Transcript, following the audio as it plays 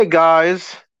Hey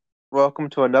guys, welcome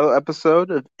to another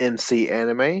episode of MC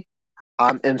Anime.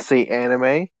 I'm MC Anime,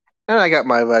 and I got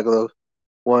my regular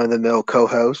one-of-the-mill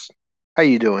co-host. How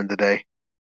you doing today?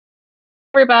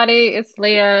 Everybody, it's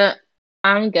Leah.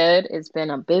 I'm good. It's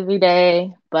been a busy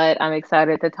day, but I'm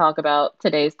excited to talk about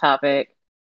today's topic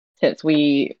since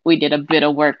we did a bit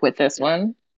of work with this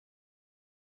one.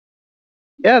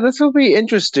 Yeah, this will be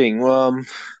interesting. We're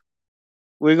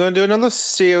going to do another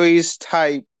series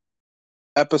type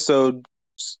episode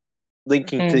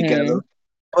linking Mm-hmm. together,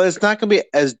 but it's not going to be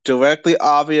as directly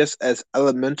obvious as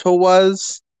Elemental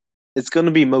was. It's going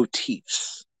to be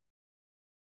motifs.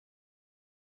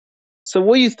 So,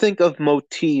 what do you think of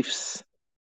motifs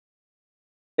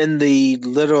in the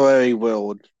literary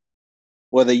world,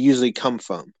 where they usually come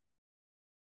from?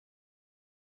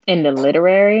 In the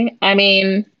literary, I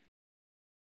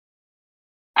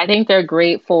think they're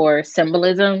great for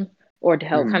symbolism or to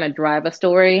help Hmm. kind of drive a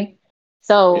story.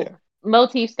 So Yeah.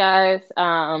 motifs, guys,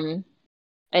 in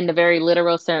the very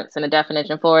literal sense and the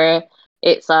definition for it,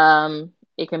 it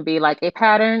can be like a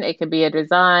pattern, it could be a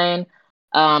design,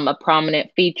 a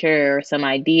prominent feature or some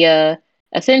idea.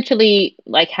 Essentially,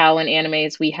 like how in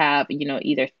animes we have,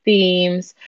 either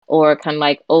themes or kind of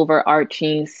like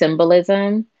overarching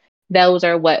symbolism. Those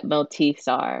are what motifs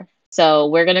are. So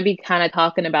we're gonna be kind of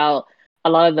talking about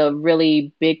a lot of the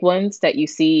really big ones that you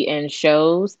see in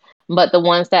shows, but the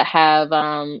ones that have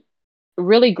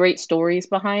really great stories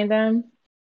behind them.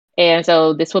 And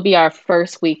so this will be our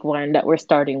first week one that we're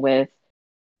starting with.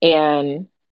 And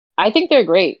I think they're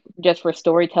great just for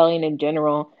storytelling in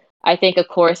general. I think, of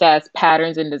course, as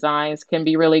patterns and designs can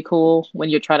be really cool when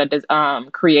you're trying to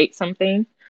create something,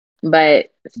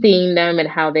 but seeing them and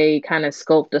how they kind of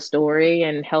sculpt a story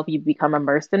and help you become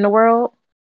immersed in the world,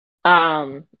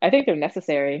 I think they're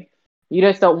necessary. You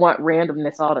just don't want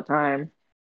randomness all the time.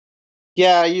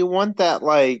 Yeah, you want that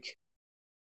like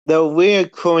the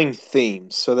reoccurring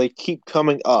themes, so they keep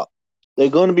coming up. They're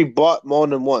going to be bought more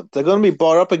than once. They're going to be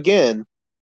bought up again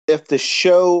if the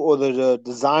show or the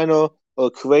designer or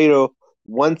creator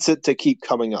wants it to keep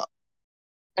coming up.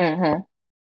 Mm-hmm.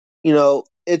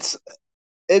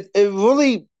 It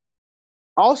really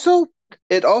also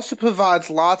it also provides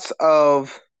lots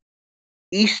of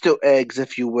Easter eggs,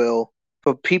 if you will,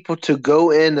 for people to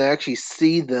go in and actually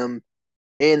see them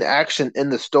in action in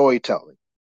the storytelling.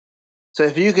 So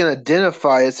if you can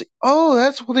identify it, say, oh,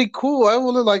 that's really cool. I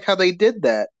really like how they did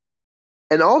that.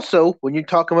 And also, when you're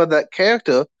talking about that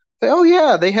character, say, oh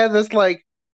yeah, they had this like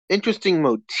interesting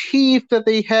motif that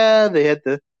they had. They had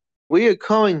the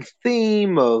reoccurring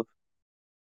theme of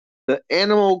the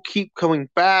animal keep coming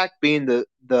back, being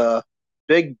the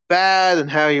big bad, and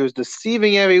how he was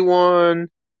deceiving everyone.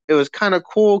 It was kind of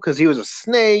cool because he was a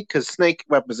snake, because snake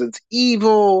represents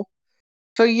evil.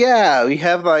 So yeah, we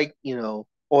have like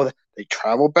or they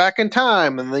travel back in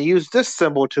time and they use this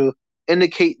symbol to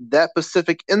indicate that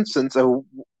specific instance of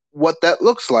what that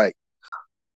looks like.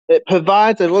 It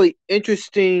provides a really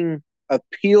interesting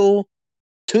appeal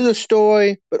to the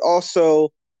story, but also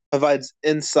provides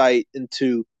insight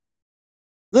into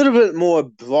a little bit more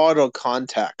broader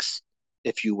context,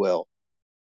 if you will.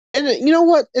 And you know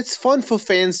what? It's fun for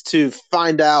fans to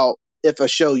find out if a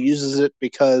show uses it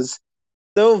because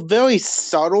they're very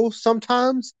subtle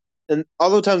sometimes, and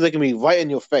other times they can be right in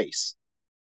your face.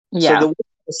 So Yeah. the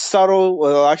subtle,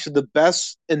 well, actually the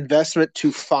best investment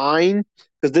to find,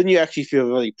 because then you actually feel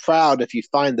really proud if you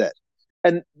find that.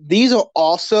 And these are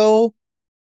also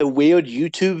the weird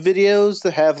YouTube videos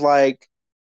that have like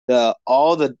the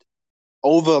all the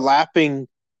overlapping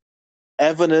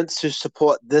evidence to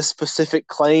support this specific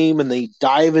claim, and they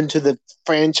dive into the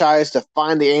franchise to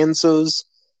find the answers.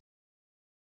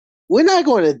 We're not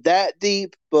going to that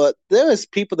deep, but there is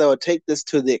people that will take this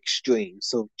to the extreme.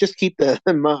 So just keep that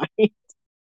in mind.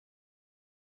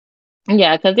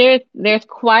 Yeah, because there's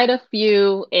quite a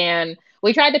few, and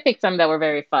we tried to pick some that were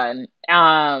very fun.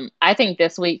 I think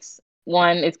this week's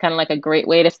one is kind of like a great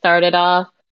way to start it off.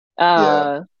 Yeah.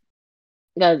 Uh,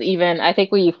 because even I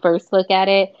think when you first look at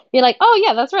it, you're like, oh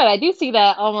yeah, that's right. I do see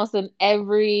that almost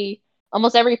every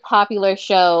popular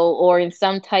show or in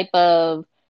some type of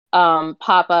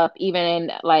pop up, even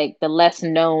in like the less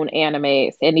known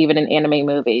animes and even in anime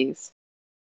movies.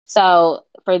 So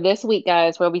for this week,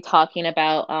 guys, we'll be talking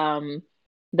about the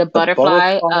The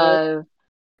butterfly butterfly, of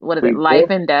what is it, life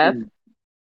rebirth. and death.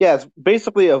 Yeah, it's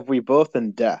basically a rebirth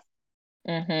and death.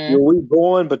 Mm-hmm. You're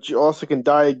reborn, but you also can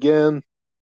die again,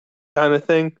 kind of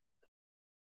thing.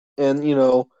 And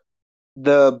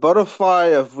the butterfly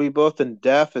of rebirth and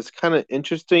death is kind of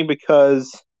interesting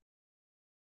because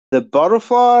the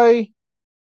butterfly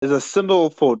is a symbol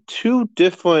for two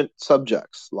different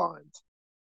subjects lines.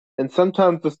 And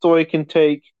sometimes the story can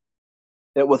take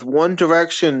it with one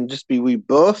direction, just be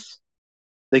rebirth.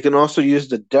 They can also use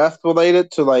the death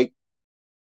related to, like,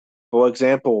 for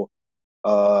example,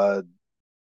 uh,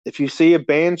 if you see a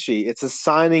banshee, it's a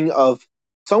signing of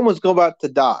someone's about to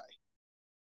die.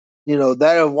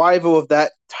 That arrival of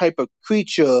that type of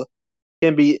creature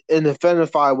can be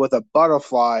identified with a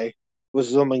butterfly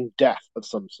resuming death of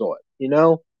some sort.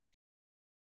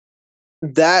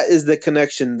 That is the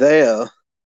connection there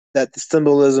that the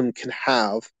symbolism can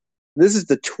have. This is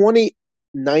the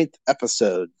 29th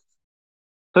episode.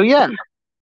 So, yeah,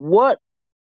 what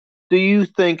do you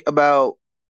think about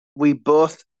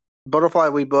rebirth, butterfly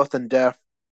rebirth and death?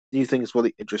 Do you think is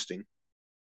really interesting?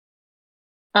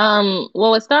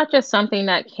 Well, it's not just something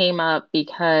that came up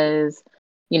because,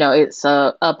 it's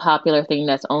a popular thing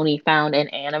that's only found in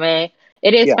anime.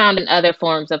 It is Yeah. found in other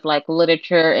forms of like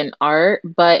literature and art,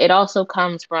 but it also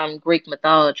comes from Greek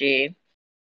mythology.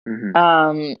 Hmm.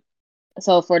 Um,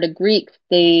 so for the Greeks,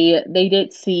 they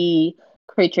did see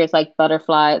creatures like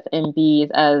butterflies and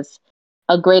bees as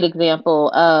a great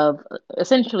example of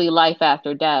essentially life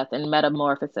after death and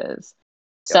metamorphosis.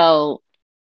 Yep. So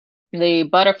the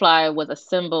butterfly was a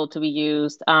symbol to be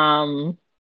used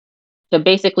to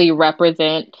basically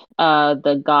represent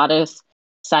the goddess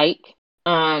Psyche.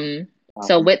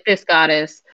 So Uh-huh. with this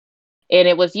goddess, and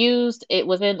it was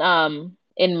in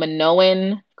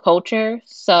Minoan culture.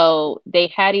 So they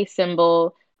had a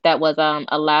symbol that was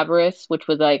a labrys, which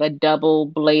was like a double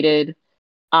bladed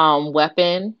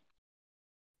weapon,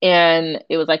 and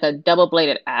it was like a double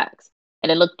bladed axe,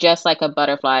 and it looked just like a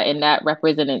butterfly, and that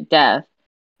represented death.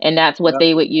 And that's what Yep.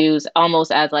 they would use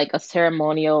almost as like a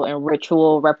ceremonial and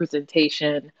ritual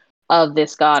representation of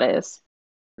this goddess.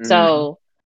 Hmm. So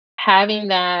having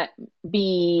that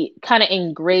be kind of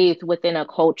engraved within a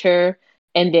culture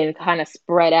and then kind of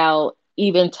spread out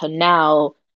even to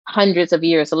now, hundreds of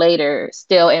years later,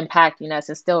 still impacting us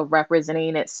and still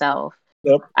representing itself.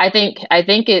 Yep. I think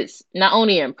it's not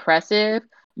only impressive,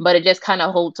 but it just kind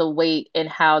of holds a weight in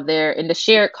how they're in the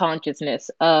shared consciousness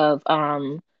of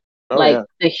Oh like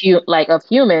yeah. like of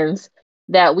humans,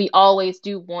 that we always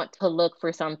do want to look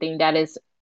for something that is,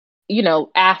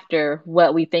 after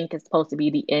what we think is supposed to be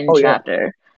the end Oh yeah.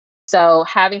 chapter. So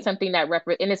having something that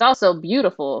and it's also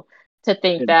beautiful to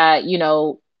think Yeah. that,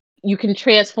 you can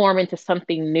transform into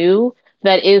something new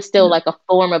that is still Yeah. like a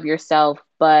form of yourself,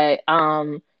 but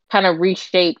kind of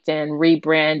reshaped and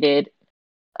rebranded,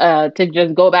 to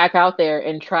just go back out there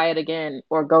and try it again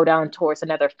or go down towards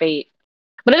another fate.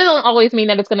 But it doesn't always mean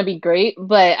that it's going to be great.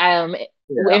 But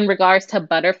Yeah. in regards to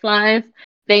butterflies,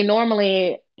 they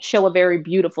normally show a very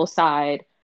beautiful side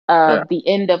Yeah. of the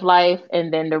end of life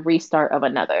and then the restart of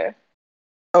another.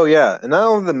 Oh yeah. And not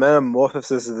only the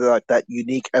metamorphosis is like that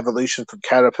unique evolution from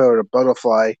caterpillar to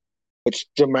butterfly, which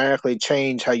dramatically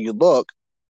change how you look.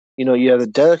 You have the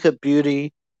delicate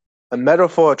beauty, a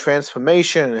metaphor of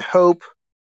transformation and hope.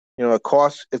 Of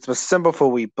course, it's a symbol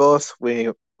for rebirth,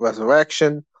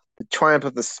 resurrection, the triumph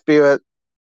of the spirit,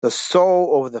 the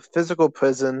soul over the physical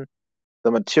prison,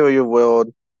 the material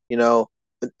world, you know,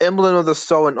 an emblem of the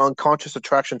soul and unconscious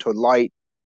attraction to light.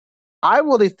 I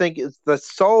really think it's the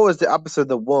soul is the opposite of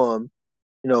the worm.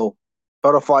 You know,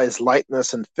 butterfly is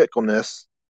lightness and fickleness,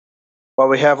 while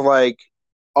we have like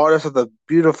artists of the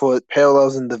beautiful it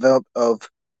parallels and develop of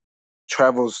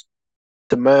travels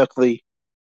thematically,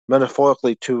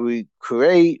 metaphorically to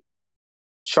create.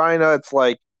 China, it's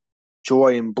like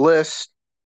joy and bliss,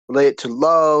 related to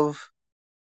love.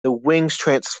 The wings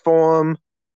transform.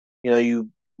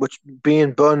 Which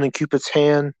being burned in Cupid's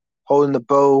hand, holding the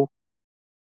bow.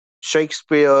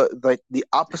 Shakespeare, like the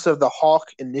opposite of the hawk,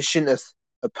 ignition as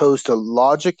opposed to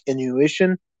logic and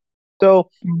intuition. So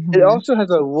it Hmm. also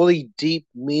has a really deep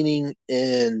meaning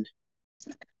in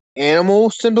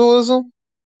animal symbolism,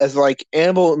 as like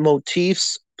animal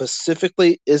motifs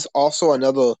specifically is also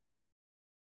another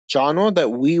genre that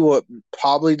we would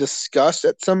probably discuss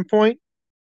at some point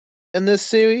in this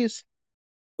series.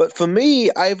 But for me,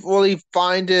 I really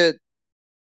find it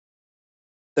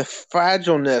the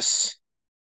fragileness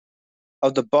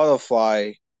of the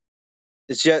butterfly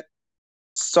is yet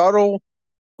subtle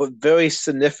but very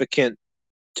significant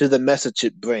to the message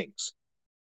it brings.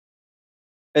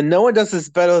 And no one does this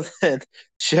better than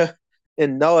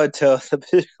in Naruto, the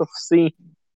visual scene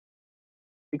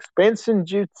expansion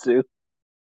jutsu.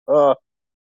 Uh,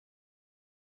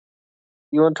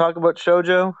 you want to talk about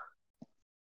Shoujo?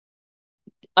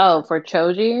 Oh, for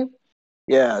Choji.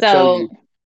 Yeah, So Choji.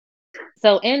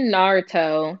 so in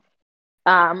Naruto,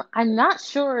 I'm not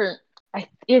sure. I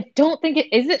don't think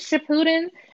it is it Shippuden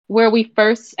where we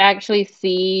first actually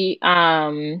see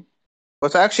Well,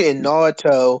 it's actually in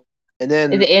Naruto. and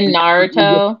Is then it in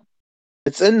Naruto?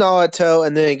 it's in Naruto,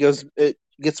 and then it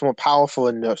gets more powerful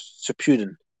in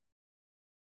Shippuden.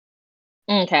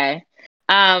 Okay.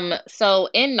 So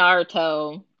in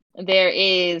Naruto,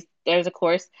 there's of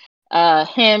course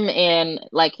him and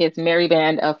like his merry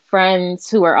band of friends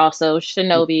who are also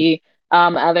shinobi,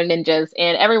 other ninjas,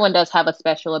 and everyone does have a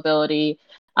special ability.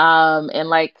 And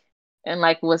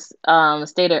like was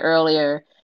stated earlier,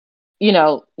 you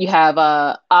have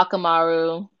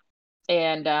Akamaru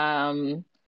and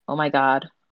oh my God,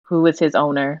 who is his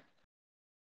owner?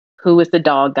 Who is the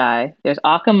dog guy? There's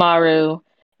Akamaru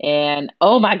and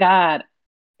oh my God,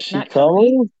 not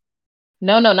Choji? Shikaru?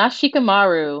 No, no, not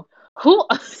Shikamaru. Who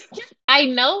I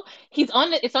know it's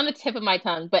on the tip of my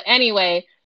tongue. But anyway,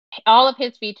 all of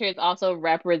his features also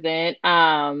represent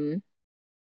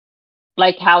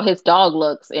like how his dog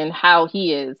looks and how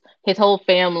he is. His whole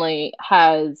family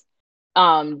has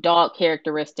dog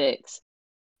characteristics.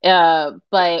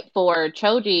 But for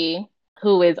Choji,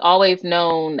 who is always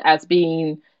known as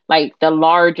being like the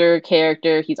larger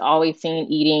character, he's always seen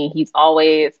eating. He's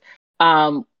always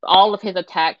all of his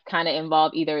attacks kind of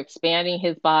involve either expanding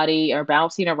his body or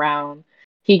bouncing around.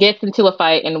 He gets into a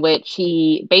fight in which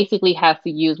he basically has to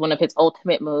use one of his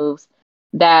ultimate moves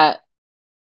that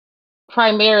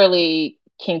primarily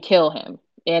can kill him,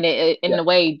 and it in Yeah. a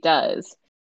way does.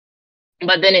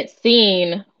 But then it's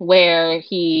seen where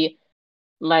he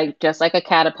like just like a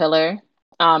caterpillar,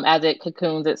 as it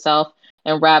cocoons itself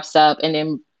and wraps up and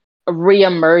then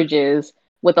reemerges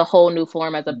with a whole new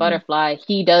form as a Mhm. butterfly.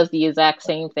 He does the exact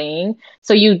same thing.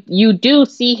 So you do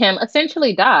see him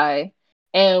essentially die,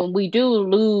 and we do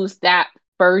lose that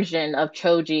version of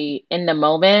Choji in the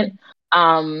moment.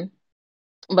 Um,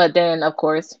 but then of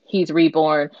course he's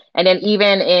reborn, and then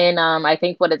even in I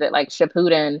think what is it like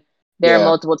Shippuden, there are Yeah.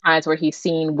 multiple times where he's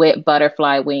seen with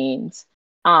butterfly wings,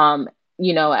 um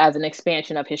as an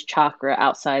expansion of his chakra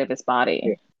outside of his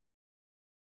Yeah. body.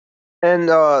 And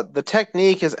the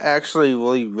technique is actually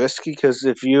really risky because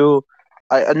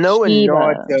I know in Shiva.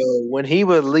 Naruto when he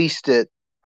released it,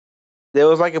 there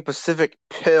was like a specific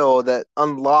pill that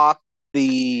unlocked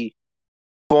the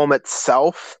form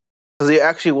itself because he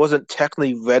actually wasn't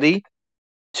technically ready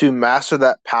to master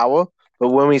that power. But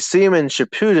when we see him in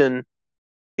Shippuden,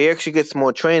 he actually gets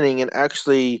more training and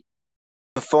actually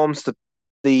performs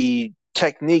the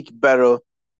technique better.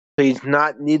 So he's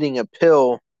not needing a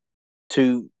pill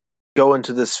to go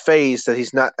into this phase that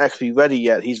he's not actually ready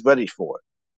yet. He's ready for it.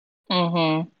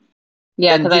 Mm-hmm.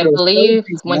 Yeah, And because I believe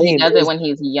Sophie's when he name does it is when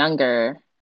he's younger,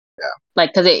 yeah,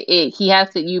 like because he has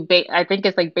to I think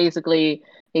it's like basically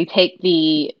they take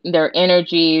their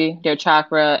energy, their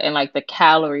chakra, and like the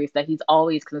calories that he's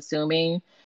always consuming,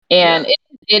 yeah, and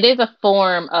it is a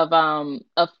form of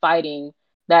fighting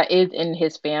that is in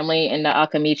his family in the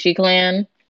Akamichi clan.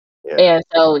 yeah, And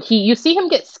so you see him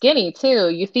get skinny too.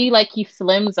 You see like he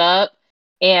slims up,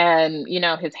 and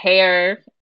his hair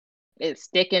is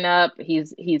sticking up.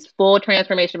 He's full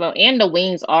transformation mode, and the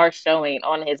wings are showing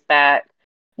on his back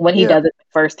when he yeah, does it the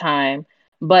first time.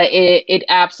 But it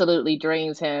absolutely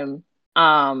drains him,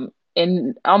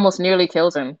 and almost nearly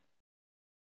kills him.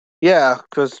 yeah.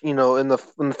 Because in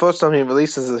the first time he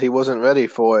releases it, he wasn't ready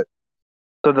for it.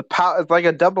 So the power it's like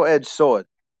a double-edged sword.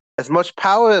 As much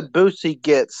power boost he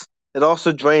gets, it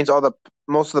also drains all the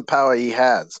most of the power he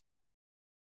has.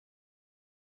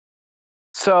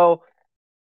 So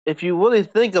if you really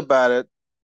think about it,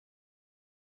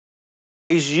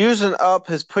 he's using up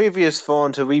his previous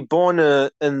form to reborn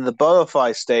in the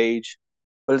butterfly stage,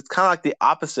 but it's kind of like the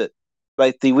opposite.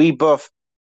 Like the rebirth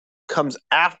comes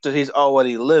after he's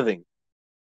already living,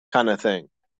 kind of thing.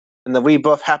 And the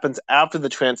rebirth happens after the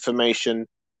transformation.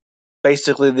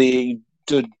 Basically,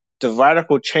 the, the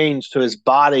radical change to his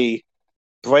body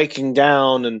breaking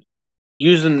down and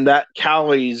using that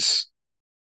calories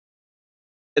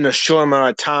in a short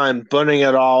amount of time, burning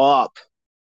it all up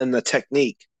in the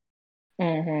technique.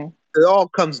 Hmm. It all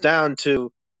comes down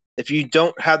to if you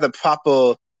don't have the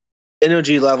proper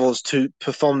energy levels to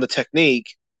perform the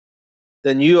technique,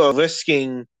 then you are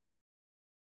risking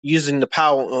using the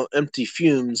power on empty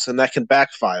fumes, and that can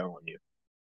backfire on you.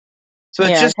 So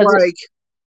it's Yeah, just because like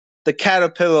the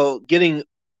caterpillar getting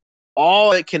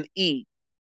all it can eat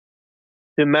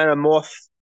to metamorph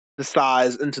the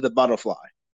size into the butterfly.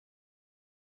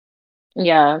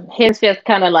 yeah, his just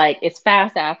kind of like it's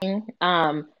fast acting,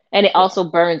 and it Yeah. also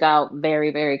burns out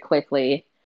very, very quickly.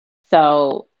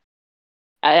 So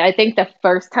I think the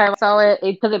first time I saw it,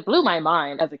 because it blew my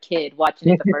mind as a kid watching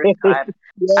it the first time.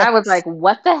 I was Yes. like,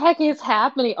 "What the heck is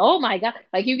happening? Oh my God!"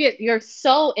 Like you're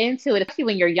so into it, especially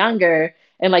when you're younger,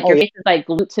 and like Oh your yeah. face is like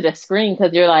glued to the screen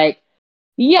because you're like,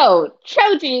 "Yo,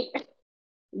 Choji!"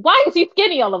 why is he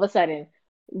skinny all of a sudden?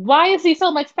 Why is he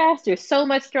so much faster, so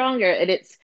much stronger? And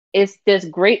it's this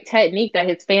great technique that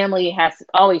his family has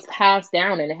always passed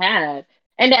down and had,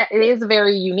 and that it is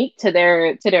very unique to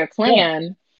their Yeah.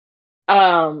 clan.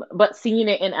 But seeing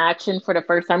it in action for the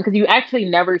first time, because you actually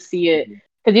never see it,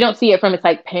 because you don't see it from its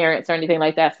like parents or anything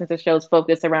like that, since the show's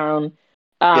focused around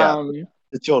Yeah, um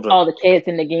the children. all the kids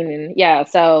in the gaming. Yeah,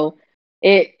 so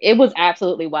it was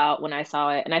absolutely wild when I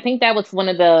saw it, and I think that was one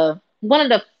of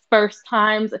the first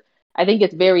times. I think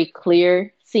it's very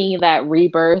clear seeing that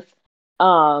rebirth,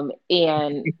 and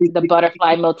the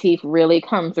butterfly motif really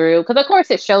come through, because of course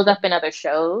it shows up in other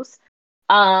shows,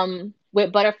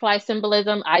 with butterfly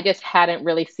symbolism. I just hadn't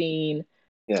really seen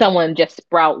Yeah. someone just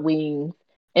sprout wings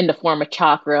in the form of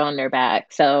chakra on their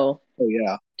back, so Oh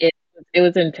yeah. it it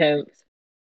was intense.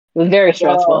 It was very Well,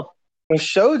 stressful. with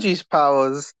Shoji's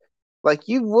powers, like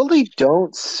you really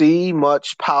don't see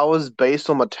much powers based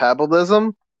on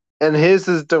metabolism, and his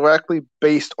is directly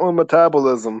based on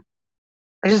metabolism.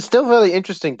 It's still really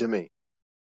interesting to me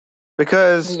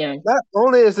because Yeah. not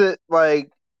only is it like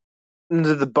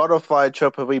into the butterfly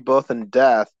trope of rebirth and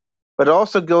death, but it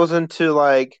also goes into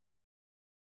like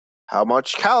how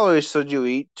much calories should you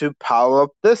eat to power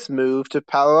up this move, to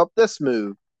power up this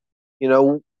move. You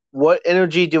know, what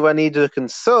energy do I need to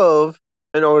conserve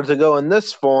in order to go in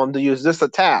this form to use this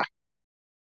attack?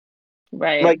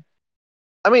 Right. Like,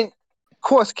 I mean, of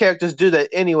course, characters do that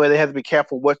anyway. They have to be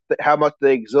careful how much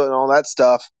they exert and all that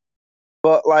stuff.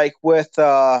 But like with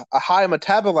a high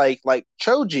metabolite like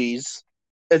Choji's,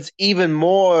 it's even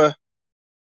more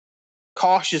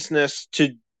cautiousness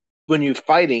to when you're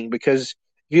fighting because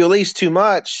if you release too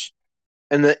much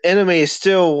and the enemy is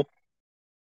still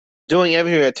doing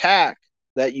every attack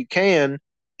that you can,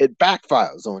 it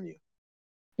backfires on you.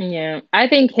 Yeah. I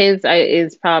think his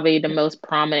is probably the most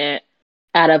prominent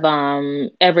out of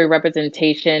every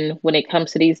representation when it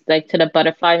comes to these, like, to the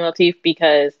butterfly motif,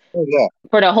 because Oh yeah,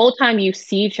 for the whole time you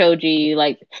see Choji,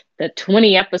 like the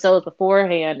 20 episodes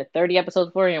beforehand, the 30 episodes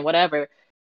beforehand, whatever,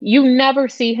 you never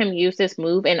see him use this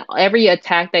move, and every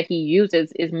attack that he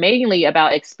uses is mainly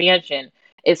about expansion.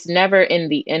 It's never in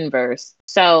the inverse.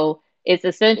 So it's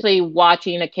essentially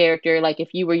watching a character, like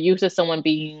if you were used to someone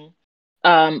being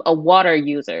a water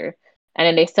user, and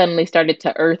then they suddenly started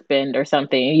to earthbend or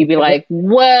something, and you'd be like,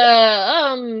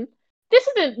 well, this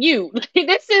isn't you.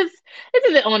 This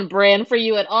isn't on brand for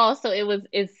you at all. So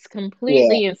it's yeah,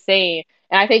 completely insane.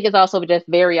 And I think it's also just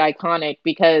very iconic,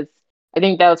 because I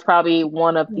think that was probably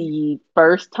one of the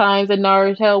first times in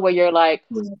Naruto where you're like,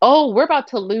 yeah, oh, we're about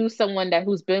to lose someone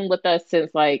who's been with us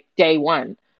since like day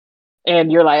one.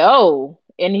 And you're like, oh,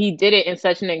 and he did it in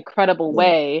such an incredible yeah.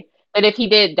 way that if he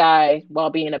did die while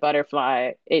being a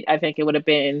butterfly, I think it would have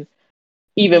been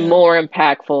even Yeah. more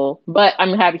impactful. But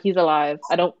I'm happy he's alive.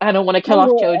 I don't want to kill off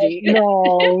Choji.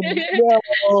 No,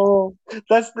 no.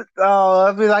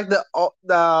 That'd be like the oh,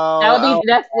 no. That would be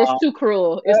that's Uh, too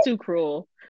cruel. It's that, too cruel.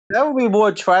 that would be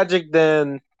more tragic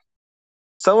than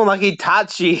someone like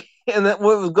Itachi and what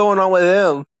was going on with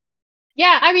him.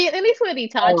 Yeah, I mean, at least with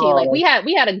Itachi, like Oh, we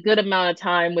had a good amount of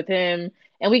time with him,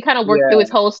 and we kind of worked through his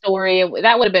yeah. whole story.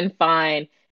 That would have been fine.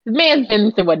 The man's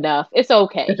been through enough. It's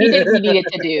okay. He did what he needed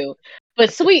to do.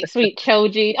 But sweet, sweet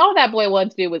Choji, all that boy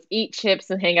wanted to do was eat chips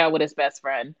and hang out with his best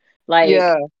friend. Like,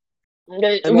 Yeah,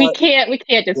 and we can't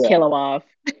just yeah, kill him off.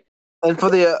 and for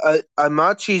the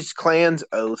Amachi's clan's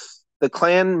oath, the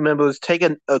clan members take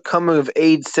a coming of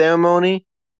age ceremony.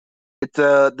 It's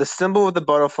the symbol of the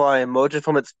butterfly emerging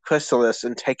from its chrysalis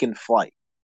and taking flight.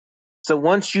 So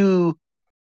once you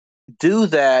do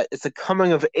that, it's a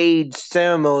coming of age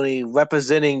ceremony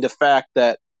representing the fact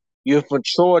that you've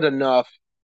matured enough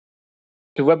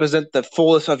to represent the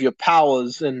fullest of your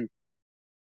powers and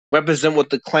represent what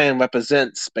the clan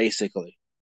represents, basically.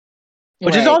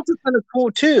 Which is Right. also kind of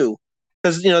cool too,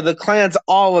 because the clan's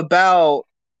all about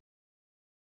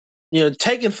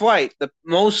taking flight, the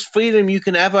most freedom you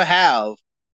can ever have,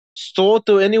 soar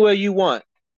through anywhere you want,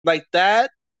 like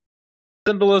that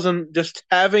symbolism. Just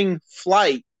having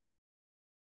flight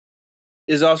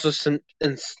is also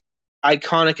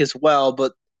iconic as well,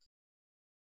 but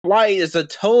flight is a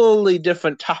totally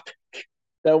different topic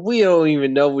that we don't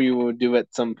even know we will do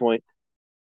at some point.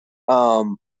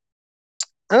 Um,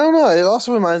 I don't know. It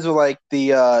also reminds me of like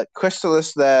the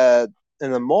Chrysalis that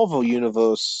in the Marvel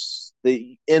universe,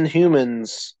 the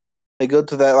Inhumans, they go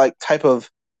through that like type of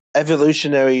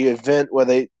evolutionary event where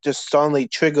they just suddenly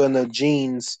trigger in their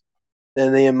genes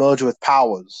and they emerge with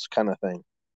powers, kind of thing.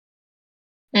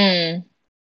 Hmm.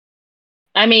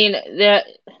 I mean, the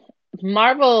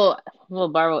Marvel, well,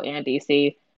 Marvel and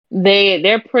DC,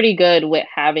 they're pretty good with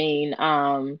having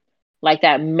like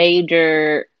that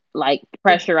major like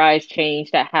pressurized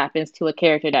change that happens to a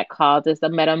character that causes the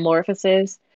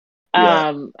metamorphosis. Yeah.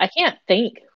 I can't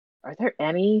think. Are there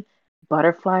any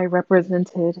butterfly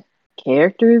represented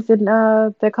characters in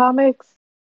the comics?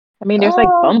 I mean, there's like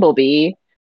Uh, Bumblebee.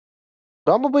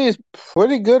 Bumblebee is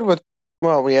pretty good with.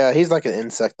 Well, yeah, he's like an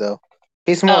insect though.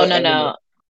 He's Oh more no animal.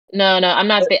 no no! I'm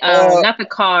not Uh, not the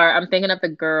car. I'm thinking of the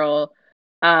girl.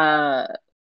 Uh,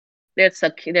 there's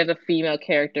a female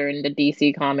character in the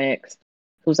DC comics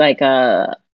who's like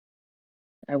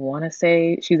I want to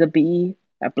say she's a bee.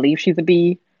 I believe she's a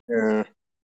bee, yeah.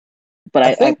 but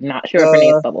I I'm think not sure if her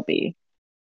name's Bumblebee.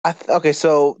 okay,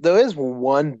 so there is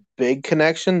one big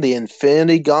connection: the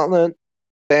Infinity Gauntlet.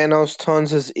 Thanos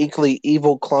turns his equally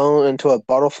evil clone into a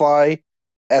butterfly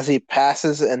as he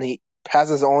passes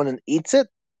on and eats it.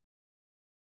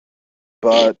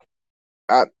 But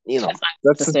That's not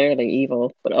that's necessarily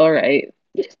evil, but all right.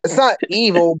 it's not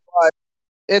evil, but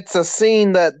it's a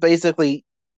scene that basically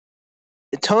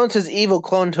it turns his evil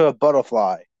clone to a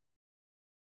butterfly.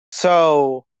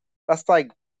 So that's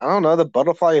like I don't know, the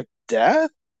butterfly of death,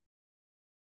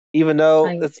 even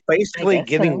though I it's I basically guess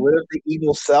getting so. rid of the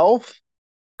evil self.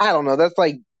 I don't know. That's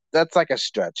like a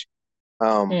stretch.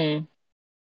 Um, Hmm.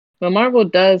 Well, Marvel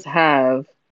does have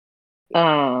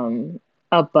um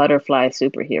a butterfly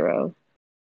superhero.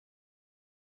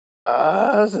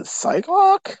 is it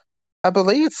Cyclock? I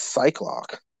believe it's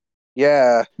Cyclock.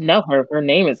 Yeah. No, her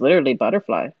name is literally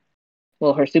Butterfly.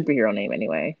 Well, her superhero name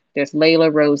anyway. There's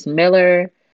Layla Rose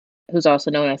Miller, who's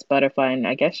also known as Butterfly, and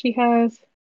I guess she has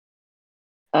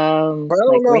But I don't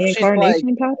like know if she's like,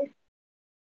 reincarnation power,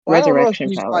 well, I don't know if resurrection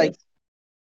she's like, powers.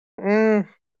 mm,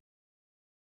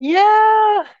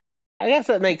 yeah, I guess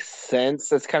that makes sense.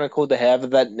 That's kind of cool to have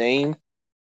that name,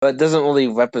 but it doesn't really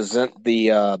represent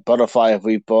the butterfly of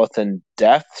rebirth and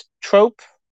death trope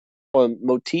or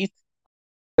motif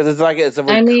because it's like it's a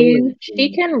I recurring mean, she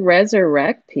thing. can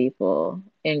resurrect people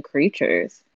and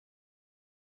creatures,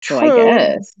 so I True,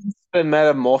 guess. the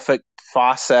metamorphic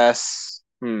process.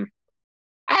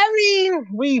 I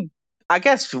mean, I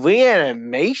guess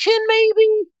reanimation,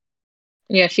 maybe.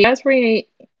 Yeah, she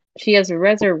has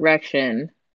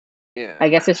resurrection. I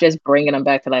guess Yeah, it's just bringing them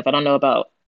back to life. I don't know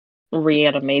about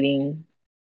reanimating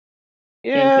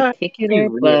in yeah, be particular,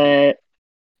 weird. but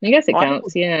I guess it Why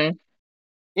counts. Yeah.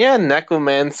 Yeah,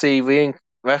 necromancy,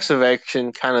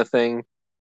 resurrection kind of thing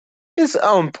is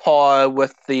on par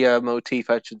with the motif,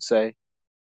 I should say.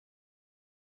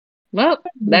 Well,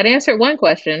 that answered one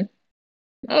question.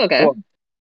 Oh, okay. What?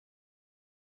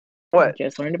 What?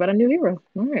 Just learned about a new hero.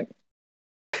 All right.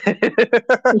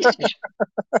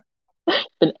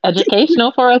 Been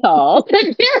educational for us all.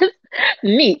 Yes.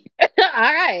 Neat.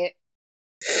 All right.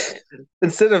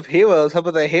 Instead of heroes, how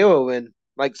about the heroine,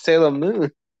 like Sailor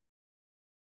Moon?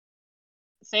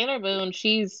 Sailor Moon,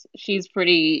 she's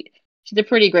a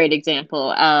pretty great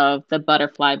example of the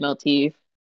butterfly motif.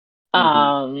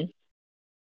 Hmm. Um,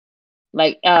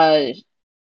 like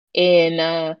in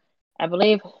I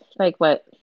believe like what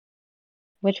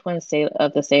which one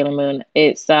of the Sailor Moon?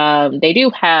 It's they do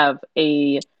have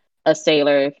a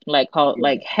sailor like called Yeah,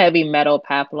 like Heavy Metal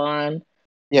Papillon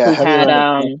yeah, who heavy had metal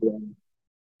champion.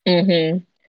 mhm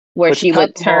where Which she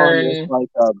would Papillon is turn like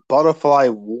a butterfly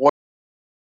warrior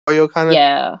kind of.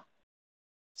 yeah.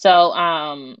 So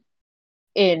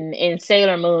in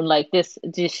Sailor Moon, like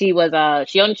she was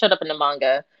she only showed up in the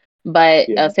manga, but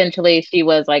Yeah, essentially she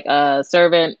was like a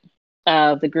servant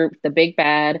of the group, the Big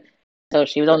Bad. So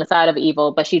she was yeah, on the side of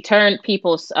evil, but she turned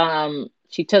people's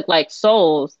she took like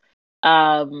souls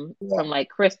yeah. from like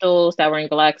crystals that were in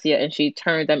Galaxia and she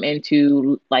turned them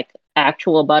into like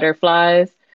actual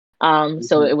butterflies.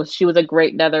 So Hmm. it was she was a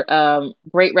great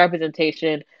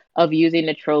representation of using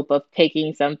the trope of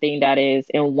taking something that is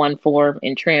in one form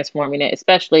and transforming it,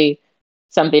 especially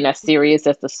something as serious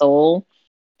as the soul.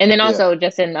 And then Yeah, also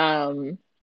just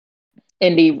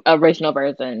in the original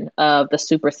version of the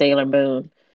Super Sailor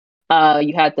Moon,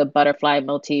 you had the butterfly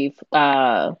motif,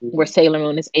 where mhm. Sailor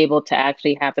Moon is able to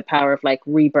actually have the power of like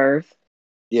rebirth.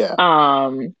 Yeah.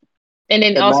 Um, and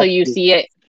then It also you matches. see it,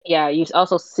 yeah, you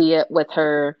also see it with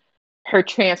her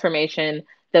transformation,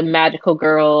 the magical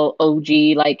girl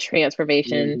OG like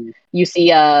transformation. Mhm. You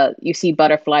see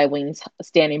butterfly wings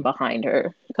standing behind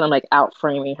her, kind of like out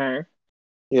framing her.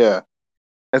 Yeah.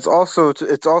 It's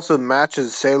also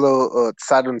matches Sailor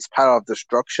Saturn's power of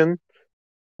destruction.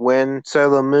 When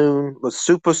Sailor Moon was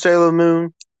Super Sailor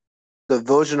Moon, the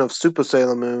version of Super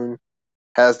Sailor Moon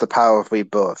has the power of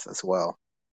rebirth as well.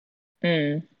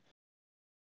 Mm.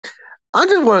 I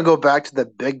just want to go back to the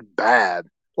big bad.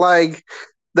 Like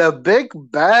the big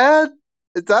bad.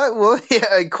 Is that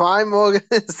really a crime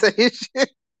organization?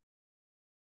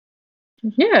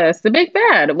 Yes, the big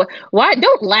bad. Why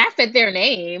don't laugh at their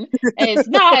name? It's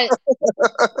not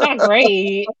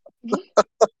great.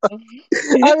 I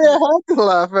mean, I have to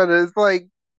laugh at it. It's like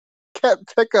can't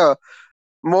pick a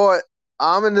more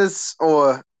ominous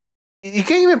or you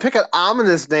can't even pick an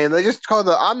ominous name. They just call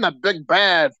the I'm the big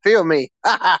bad. Feel me?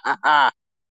 I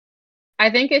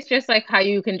think it's just like how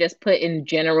you can just put in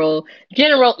general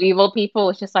evil people.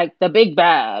 It's just like the big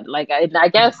bad. Like I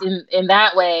guess in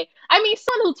that way. I mean,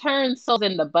 someone who turns souls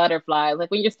into butterflies.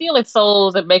 Like when you're stealing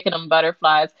souls and making them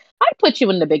butterflies, I'd put you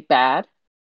in the big bad.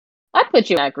 I'd put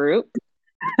you in that group.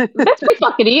 That's pretty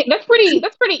fucking. That's pretty.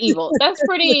 That's pretty evil. That's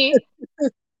pretty.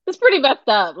 That's pretty messed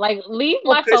up. Like leave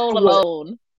my Okay, soul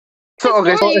alone. so That's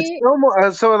okay, so if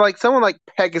really. someone like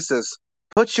Pegasus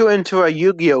puts you into a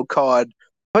Yu-Gi-Oh card,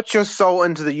 put your soul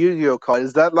into the Yu-Gi-Oh card.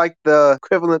 Is that like the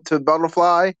equivalent to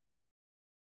butterfly?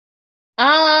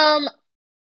 Um.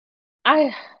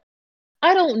 I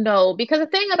I don't know because the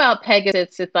thing about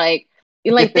Pegasus is like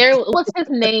there what's his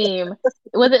name?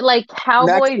 Was it like Cowboy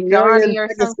Maximilian Johnny or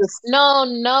something? Pegasus. No,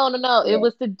 no, no, no. It Yeah.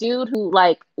 was the dude who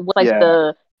like was like Yeah.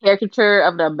 the caricature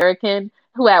of the American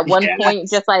who at one point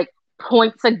Yes. just like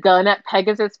points a gun at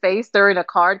Pegasus' face during a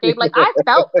card game. Like I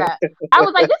felt that. I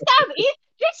was like, this guy's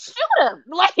just shoot him.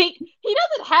 Like he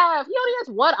only has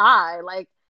one eye. Like,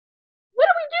 what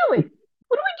are we doing?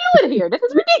 What are we doing here? This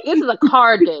is ridiculous. This is a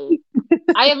card game.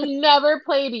 I have never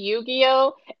played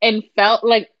Yu-Gi-Oh and felt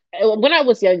like when I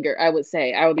was younger, I would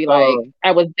say I would be like Oh,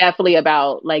 I was definitely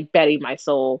about like betting my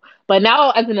soul. But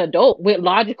now as an adult with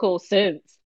logical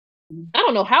sense, I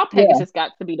don't know how yeah. Pegasus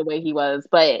got to be the way he was,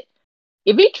 but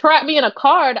if he trapped me in a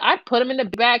card, I'd put him in the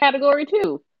bad category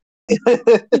too.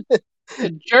 A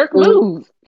jerk move.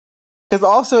 Because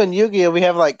also in Yu-Gi-Oh we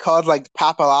have like cards like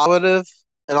Papillamative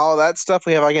and all that stuff.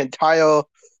 We have like an entire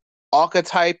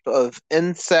archetype of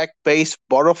insect-based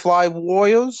butterfly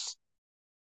warriors.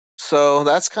 So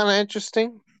that's kind of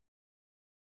interesting.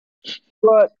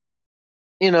 But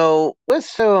with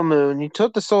Sailor Moon, you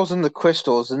took the souls into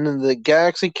crystals, and then the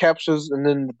galaxy captures, and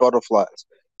then the butterflies.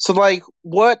 So, like,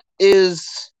 what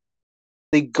is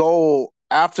the goal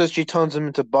after she turns them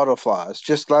into butterflies?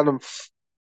 Just let them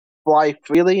fly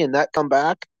freely and not come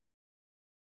back?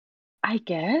 I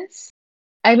guess.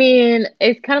 I mean,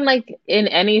 it's kind of like in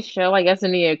any show, I guess,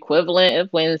 in the equivalent of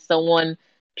when someone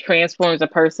transforms a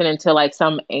person into like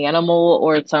some animal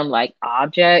or some like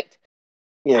object.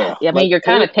 Yeah, I like mean, you're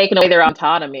kind old, of taking away their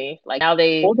autonomy. Like now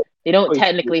old they don't toys.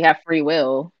 technically have free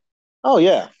will. Oh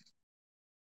yeah,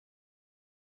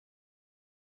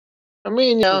 I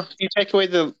mean, yeah, you take away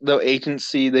the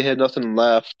agency, they had nothing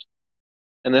left,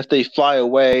 and if they fly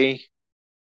away,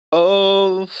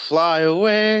 oh, fly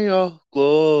away, oh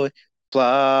glory,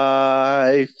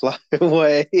 fly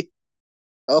away.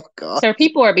 Oh God. Sir,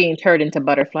 people are being turned into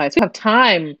butterflies. We have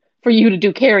time for you to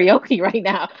do karaoke right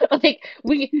now. Like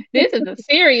this is a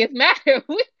serious matter.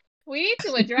 We need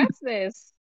to address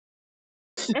this.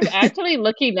 I'm actually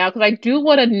looking now because I do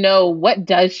want to know what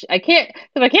does I can't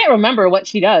remember what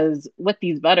she does with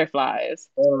these butterflies.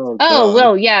 Oh Oh God.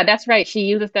 well, yeah, that's right. She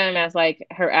uses them as like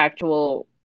her actual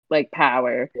like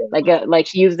power, like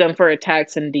she uses them for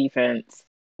attacks and defense.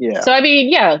 Yeah. So I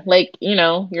mean, yeah, like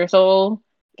your soul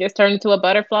gets turned into a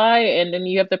butterfly, and then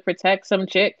you have to protect some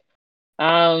chick,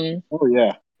 um, Oh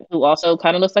yeah. who also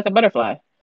kind of looks like a butterfly.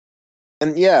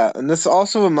 And yeah, and this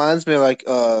also reminds me like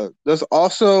there's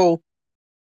also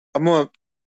I'm gonna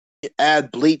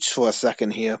add bleach for a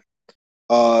second here.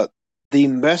 Uh the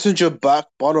messenger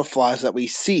butterflies that we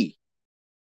see.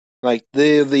 Like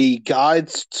they're the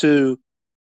guides to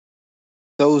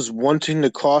those wanting to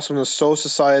cross from the soul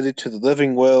society to the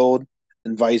living world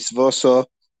and vice versa.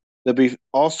 They'll be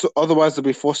also otherwise they'll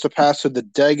be forced to pass through the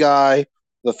Degai,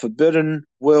 the forbidden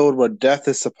world where death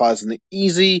is surprisingly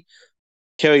easy,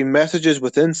 carry messages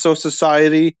within soul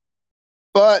society.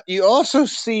 But you also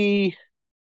see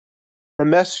the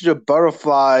messenger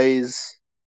butterflies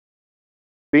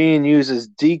being used as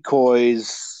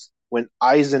decoys when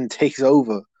Aizen takes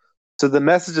over. So the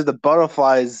message of the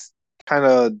butterflies kind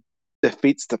of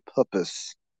defeats the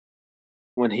purpose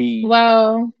when he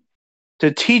Well,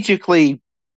 strategically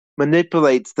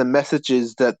manipulates the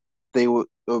messages that they were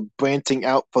branching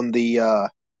out from the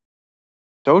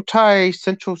Dotai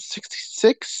Central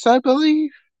 66, I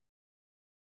believe.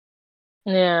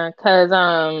 yeah, because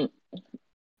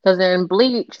in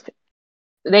Bleach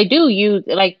they do use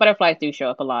like butterflies do show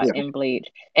up a lot Yeah. in Bleach,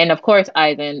 and of course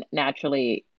Aizen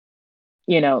naturally,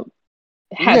 you know,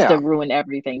 has to Yeah. ruin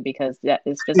everything because that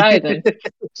is just Aizen.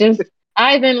 Just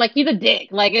Aizen, like he's a dick.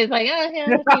 Like it's like, oh yeah,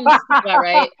 that seems about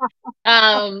right.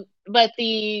 But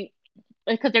the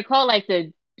because they're called like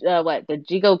the what the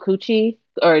Jigo Kuchi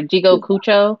or Jigo Yeah.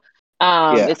 Kucho.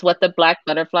 Yeah. It's what the black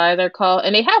butterflies are called,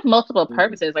 and they have multiple Mhm.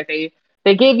 purposes. Like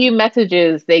they give you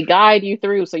messages, they guide you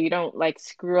through, so you don't like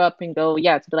screw up and go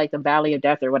yeah to like the Valley of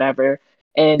Death or whatever,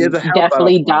 Yeah, and the hell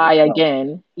definitely butterfly as die well.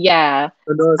 again. Yeah.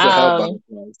 I know it's the hell Um.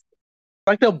 butterflies.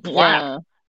 Like they're black. Yeah.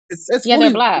 It's Yeah,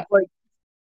 they're really it's black. like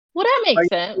Well, that makes like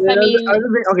sense. I mean,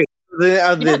 okay.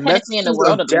 Are you're the not technically in the messages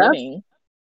world of of the death? living.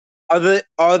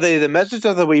 Are they the messages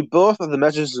of the rebirth or the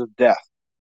messages of death?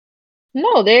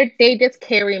 No, they just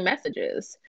carry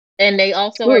messages, and they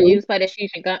also are True. used by the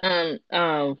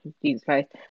Jesus Christ,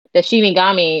 the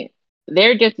Shinigami.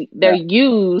 They're Yeah.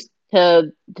 used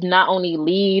to not only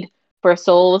lead for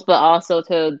souls, but also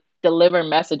to deliver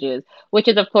messages, which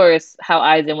is of course how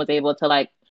Aizen was able to like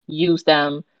use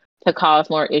them to cause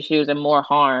more issues and more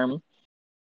harm.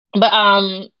 But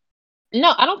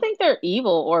no, I don't think they're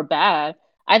evil or bad.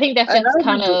 I think that's I just don't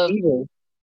kind think they're of evil.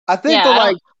 I think yeah. they're I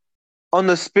like don't on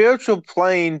the spiritual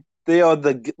plane, they are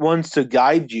the ones to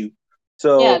guide you.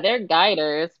 yeah. So They're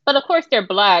guiders, but of course they're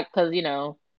black because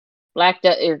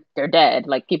is they're dead.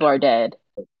 Like people are dead.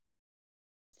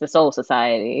 It's the Soul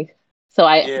Society. So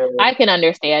yeah. I can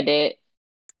understand it.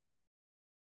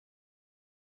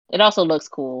 It also looks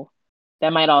cool.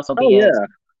 That might also Oh be it. yeah.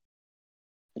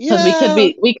 Because Yeah.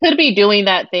 we could be doing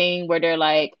that thing where they're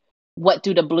like, what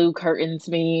do the blue curtains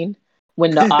mean?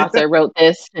 When the author wrote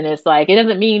this, and it's like it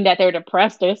doesn't mean that they're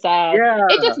depressed or sad.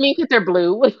 It Yeah. just means that they're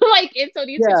blue. Like and so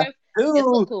these Yeah. pictures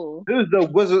just look Who cool. who's the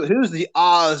wizard? Who's the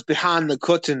Oz behind the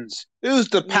curtains? Who's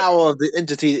the Yeah, power of the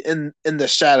entity in the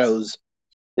shadows?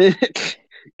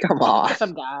 Come on. just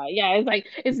some guy. Yeah,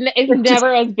 it's Just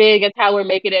never as big as how we're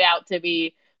making it out to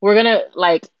be. We're gonna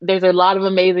like. There's a lot of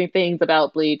amazing things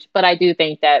about Bleach, but I do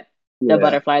think that the yeah.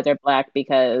 butterflies are black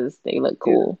because they look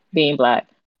Yeah. cool being black.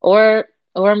 Or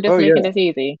I'm just Oh making yeah. this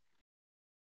easy.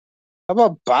 How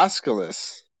about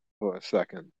Basculus for a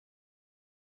second?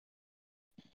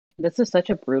 This is such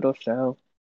a brutal show.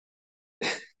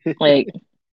 Like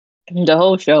the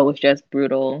whole show was just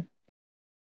brutal.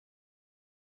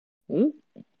 Ooh,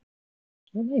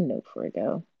 where did my note for it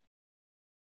go?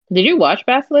 Did you watch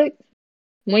Basilisk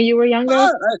when you were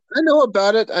younger? I know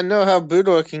about it. I know how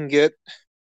brutal it can get.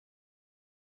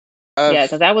 Yeah,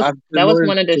 because I've that been was wanting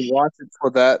one of the to watch it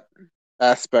for that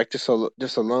aspect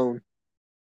just alone.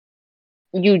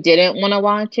 you didn't want to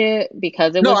watch it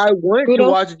because it No, was I wanted to brutal.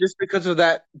 watch it just because of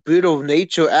that brutal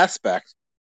nature aspect.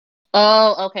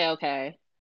 Oh, okay, okay.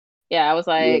 Yeah, I was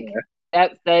like, Yeah.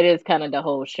 that is kind of the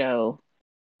whole show.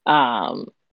 Um,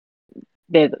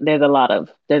 there's a lot of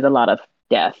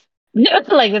death.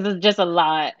 Like this is just a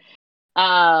lot.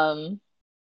 Um,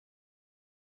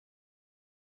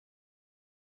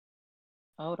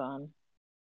 hold on.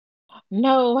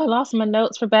 No, I lost my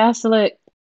notes for Basilisk.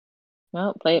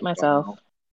 Well, play it myself. Wow.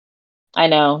 I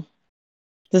know.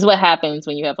 This is what happens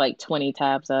when you have like 20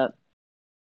 tabs up.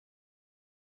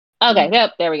 Okay, Mm.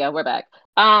 yep, there we go. We're back.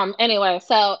 Anyway,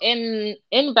 so in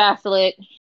Basilisk,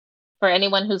 for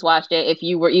anyone who's watched it, if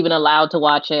you were even allowed to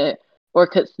watch it or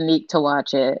could sneak to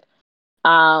watch it,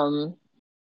 um,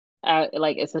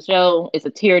 like it's a show, it's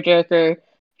a tearjerker.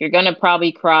 You're gonna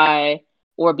probably cry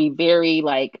or be very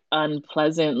like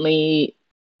unpleasantly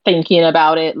thinking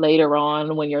about it later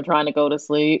on when you're trying to go to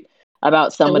sleep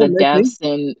about It some of the won't make me. deaths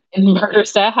and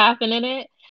murders that happen in it.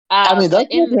 I mean, But that's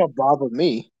not in gonna bother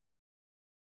me.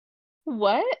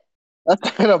 what? That's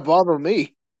not gonna bother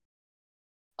me.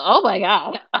 Oh my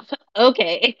God.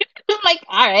 Okay. Like,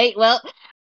 all right, well,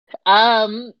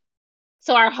 um,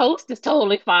 so our host is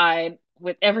totally fine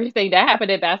with everything that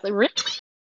happened in Bachelor. Really?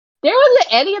 There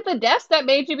wasn't any of the deaths that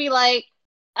made you be like,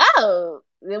 oh,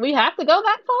 did we have to go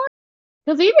that far?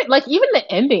 Because even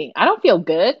the ending, I don't feel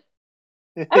good.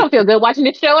 I don't feel good watching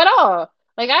this show at all.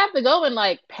 Like I have to go and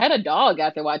like pet a dog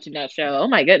after watching that show. Oh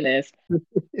my goodness.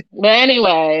 But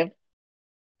anyway,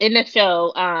 in the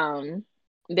show,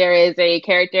 there is a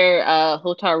character,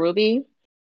 Hotar Ruby,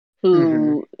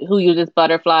 Hmm. who uses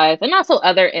butterflies and also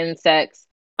other insects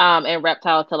and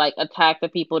reptiles to like attack the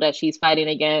people that she's fighting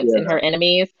against and Yeah. her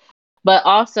enemies. But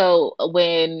also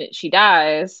when she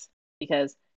dies,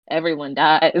 because everyone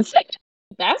dies,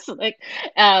 that's like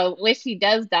when she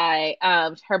does die,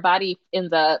 her body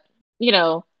ends up, you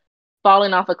know,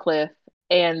 falling off a cliff,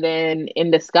 and then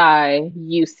in the sky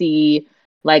you see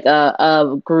like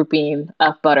a grouping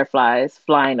of butterflies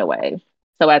flying away.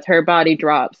 So as her body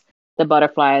drops, the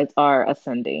butterflies are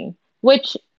ascending,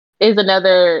 which is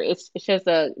another. It's just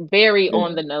a very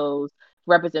on Yeah. the nose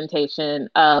representation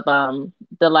of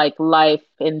the like life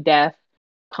and death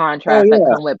Oh contrasts that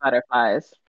yeah, come with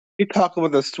butterflies. you talk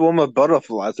about the swarm of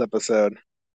butterflies episode.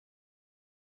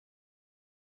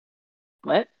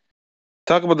 What?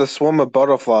 Talk about the swarm of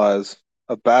butterflies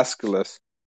of Basculus.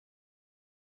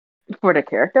 For the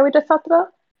character we just talked about?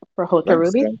 For I Hota think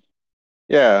Ruby? so.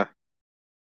 Yeah.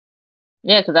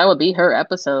 Yeah, because that would be her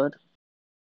episode.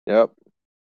 Yep.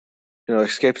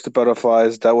 Escapes the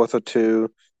butterflies, dealt with her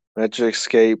too. Magic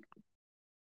escape.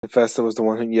 Infesta was the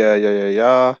one who, yeah, yeah, yeah,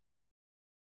 yeah.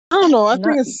 I don't know. I Not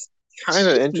think it's kind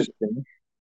of interesting.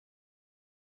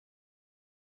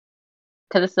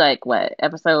 because it's like what,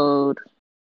 episode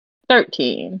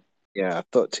 13. Yeah,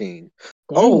 13.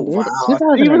 Oh, Dang, dude.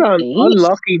 wow. Even an 2008?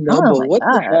 unlucky Oh number. my What the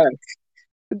God.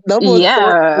 heck? Number 13.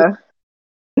 Yeah.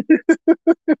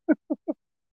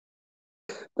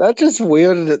 That's just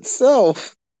weird in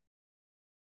itself.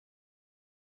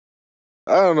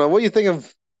 I don't know. What do you think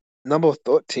of number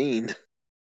 13?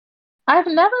 I've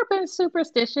never been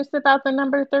superstitious about the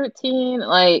number 13.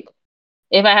 Like,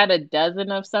 if I had a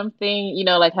dozen of something,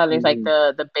 like how there's like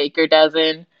Mhm. the baker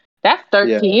dozen, that's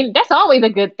Yeah. 13. That's always a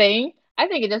good thing. I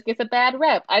think it just gets a bad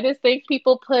rep. I just think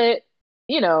people put,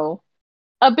 you know,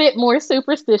 a bit more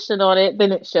superstition on it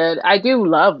than it should. I do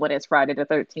love when it's Friday the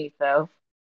 13th though.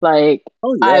 Like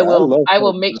Oh, I yeah. I will love I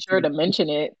will Friday make the sure to 13th. mention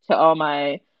it to all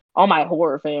my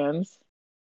horror fans.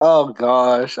 Oh,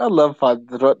 gosh. I love Friday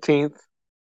the 13th.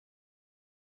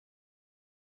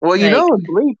 Well, Like, in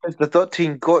Bleach, it's the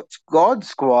 13 God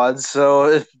Squad, so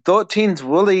if 13's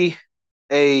really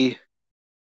a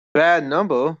bad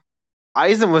number,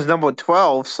 Eisen was number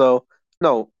 12, so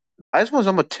no, Eisen was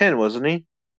number 10, wasn't he?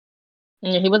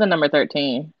 yeah, he was a number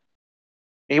 13.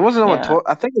 He wasn't number Yeah. 12.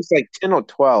 I think it's like 10 or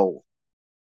 12.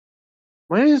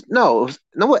 No, it was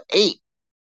number 8.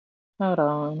 Hold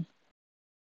on.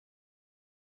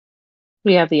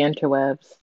 We have the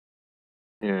interwebs.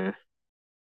 Yeah.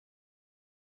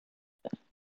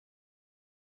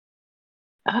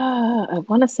 I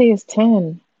want to say it's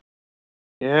 10.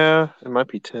 Yeah, it might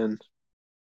be 10.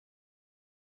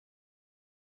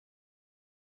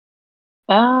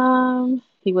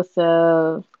 He was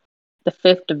the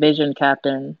fifth division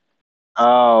captain,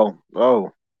 Oh,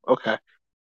 okay.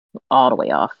 all the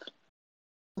way off,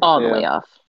 all the Yeah. way off.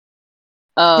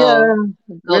 Yeah, Oh,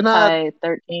 we're Gold not Tide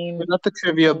we're 13 not the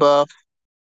trivia something. buff.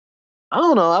 I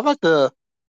don't know. I like the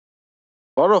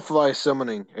butterfly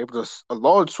summoning. A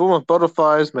large swarm of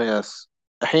butterflies may a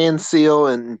hand seal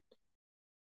and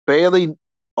barely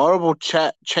audible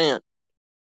chant.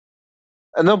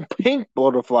 And then pink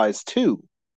butterflies too.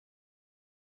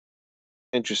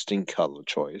 Interesting color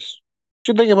choice. What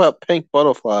you think about pink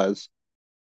butterflies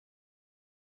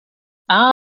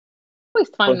I always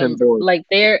for find him them boy? like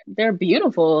they're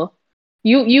beautiful.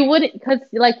 You wouldn't because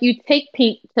like you take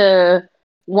pink to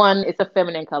one, it's a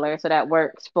feminine color, so that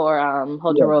works for Yeah.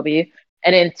 Hotorobi,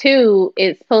 and then two,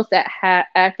 it's supposed to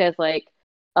act as like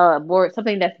more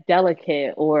something that's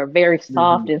delicate or very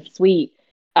soft Hmm. and sweet,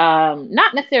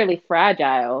 not necessarily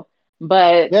fragile,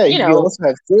 but Yeah, you also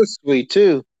have Force Sweet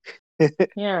too.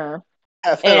 yeah,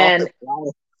 Have that all and his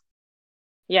life.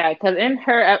 yeah, because in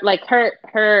her like her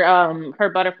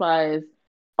butterflies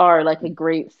are like a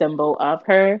great symbol of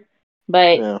her,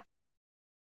 but Yeah.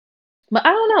 But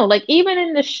I don't know, like even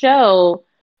in the show,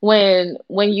 when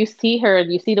you see her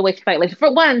and you see the way she fight, like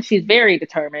for one, she's very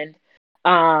determined.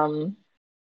 Um,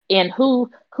 and who's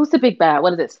the big bad?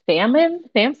 What is it? Salmon?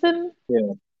 Samson?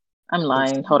 Yeah. I'm Think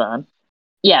lying. so. Hold on.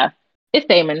 Yeah, it's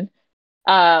Damon.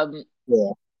 Um,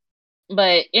 Yeah.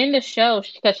 but in the show,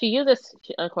 because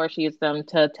of course, she uses them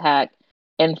to attack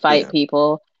and fight Yeah.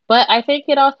 people. But I think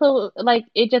it also like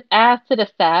it just adds to the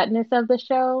sadness of the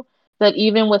show that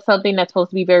even with something that's supposed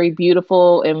to be very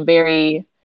beautiful and very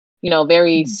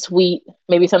very Hmm. sweet,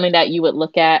 maybe something that you would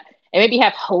look at and maybe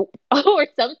have hope or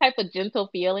some type of gentle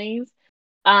feelings.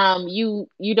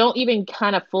 You don't even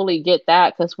kind of fully get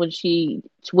that because when she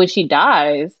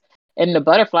dies and the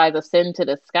butterflies ascend to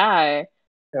the sky,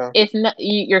 Yeah. it's not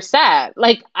you're sad.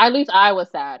 Like at least I was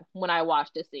sad when I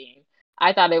watched the scene.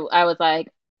 I was like,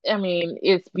 I mean,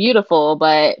 it's beautiful,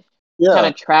 but kind Yeah.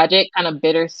 of tragic, kind of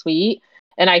bittersweet.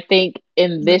 And I think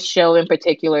in this show in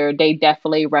particular, they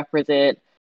definitely represent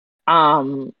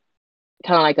um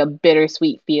kind of like a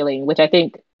bittersweet feeling, which I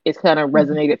think is kind of Mhm.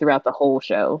 resonated throughout the whole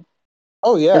show.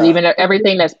 Oh Because yeah. even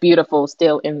everything that's beautiful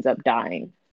still ends up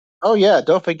dying. Oh yeah.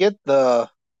 Don't forget the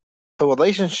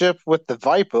relationship with the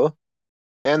Viper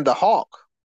and the Hawk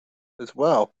as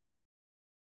well.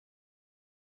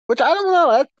 Which I don't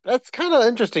know. That's kind of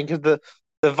interesting because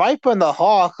the Viper and the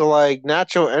Hawk are like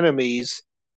natural enemies,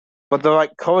 but they're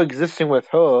like coexisting with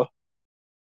her.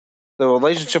 The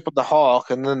relationship with the Hawk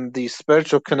and then the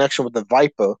spiritual connection with the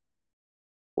Viper.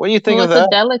 What do you think Well, of that?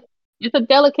 it's a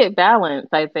delicate balance,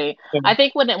 I think. Yeah. I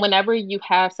think whenever you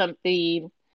have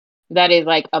something that is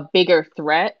like a bigger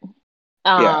threat,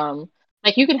 Yeah. um,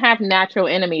 like you can have natural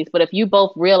enemies, but if you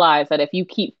both realize that if you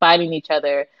keep fighting each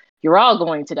other, you're all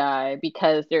going to die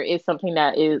because there is something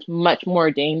that is much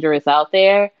more dangerous out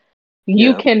there,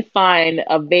 you Yeah. can find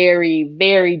a very,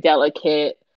 very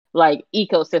delicate like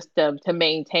ecosystem to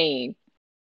maintain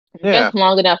Yeah. just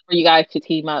long enough for you guys to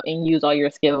team up and use all your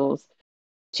skills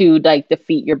to like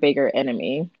defeat your bigger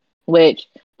enemy. Which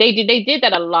they did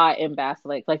that a lot in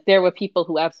Basilic. Like there were people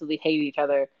who absolutely hated each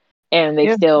other and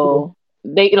Yeah.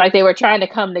 they were trying to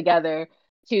come together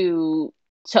to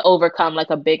to overcome like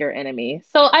a bigger enemy.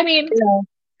 So I mean, Yeah.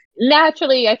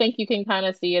 naturally I think you can kind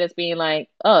of see it as being like,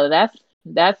 oh,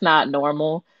 that's not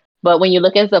normal. But when you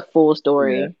look at the full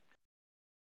Yeah. story,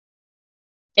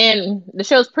 and the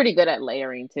show's pretty good at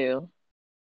layering too.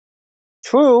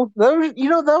 True.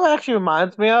 That actually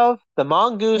reminds me of the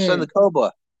mongoose and Mm. the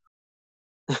cobra.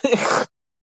 The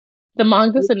The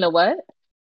mongoose and the what?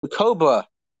 cobra.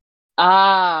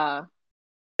 Ah.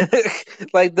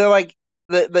 Like they're like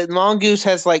the mongoose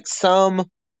has like some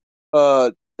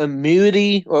uh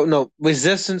immunity or no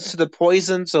resistance to the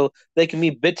poison, so they can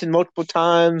be bitten multiple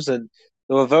times, and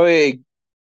they were very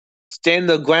stand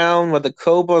their ground. Where the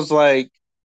cobra's like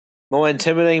more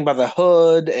intimidating by the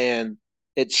hood and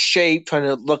its shape, trying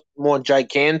to look more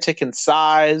gigantic in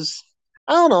size.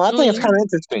 I don't know. I think it's Mm. kind of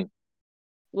interesting.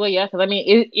 Well, yeah, because I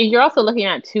mean, you're also looking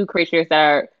at two creatures that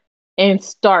are in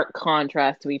stark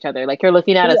contrast to each other. Like you're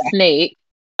looking at a Yeah. snake,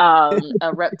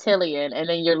 a reptilian, and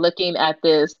then you're looking at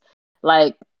this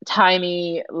like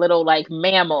tiny little like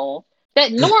mammal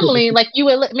that normally, like you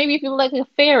would maybe if you look like a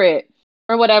ferret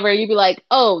or whatever, you'd be like,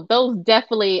 oh, those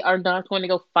definitely are not going to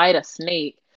go fight a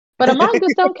snake. But a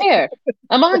mongoose don't care.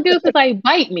 A mongoose is like,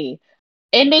 bite me.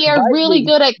 And they are Bite really me.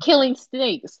 good at killing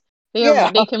snakes.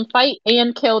 Yeah. They can fight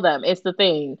and kill them. It's the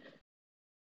thing.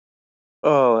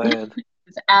 Oh man.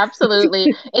 It's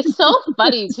absolutely. It's so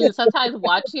funny too. Sometimes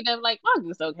watching them, like, oh,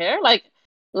 you don't care. Like,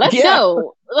 let's Yeah.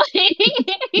 go.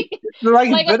 They're like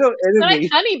Like venom they're like enemy.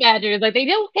 honey badgers. Like they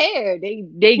don't care. They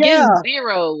give Yeah.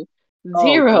 zero,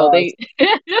 Oh zero. gosh. They.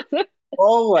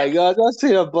 Oh my gosh. I've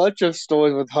seen a bunch of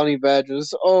stories with honey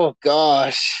badgers. Oh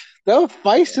gosh. They're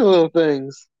feisty little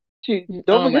things.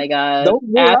 Don't Oh forget, my god. don't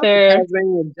rule out the After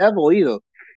Tasmanian devil either.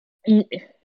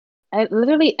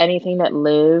 literally anything that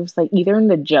lives like either in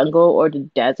the jungle or the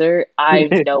desert, I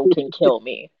know can kill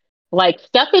me. Like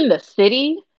stuff in the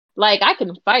city, like I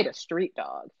can fight a street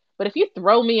dog. But if you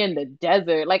throw me in the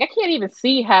desert, like I can't even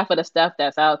see half of the stuff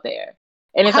that's out there.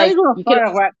 And it's How are you like gonna fight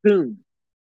a raccoon?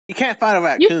 You can't fight a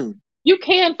you raccoon. you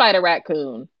can fight a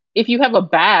raccoon if you have a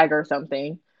bag or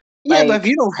something. Yeah, but if Like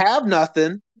you don't have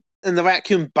nothing and the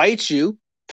raccoon bites you,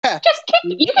 just kick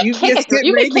you can you kick just get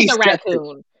you can kick rabies a tested.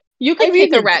 raccoon. You can Maybe you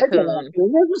kick a can kick a raccoon.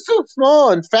 raccoon. They're just so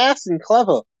small and fast and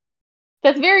clever.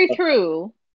 That's very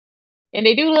true. And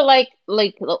they do look like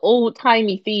the old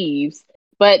timey thieves,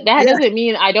 but that Yeah. doesn't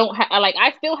mean I don't have like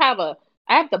I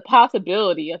have the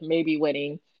possibility of maybe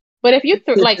winning. But if you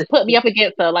like put me up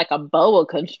against a like a boa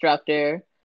constrictor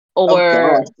Oh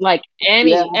gosh. or like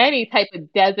Yeah. any type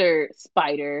of desert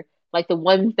spider, like the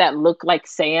ones that look like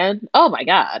sand, oh my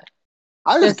God.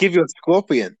 I'll just Just give you a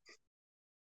scorpion.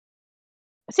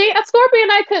 see a scorpion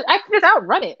I could just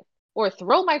outrun it or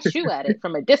throw my shoe at it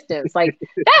from a distance. Like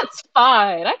that's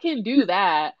fine. I can do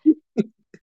that.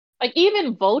 Like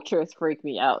even vultures freak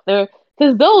me out. They're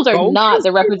because those are not Vultures,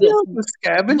 the represent the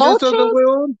scavengers of the vultures,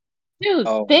 world. dude.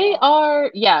 Oh They wow.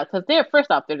 are yeah, because they're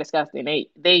first off they're disgusting.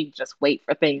 They just wait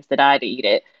for things to die to eat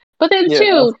it. But then Yeah.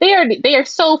 two, they are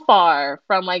so far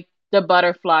from like the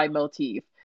butterfly motif.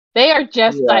 They are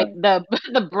just like Yeah.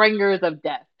 the bringers of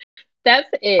death. That's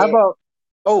How it. about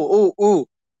oh.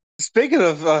 Speaking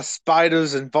of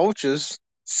spiders and vultures,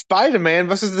 Spider-Man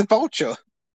versus the Vulture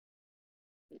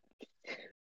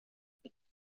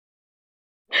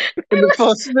in the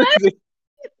first movie.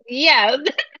 Yeah.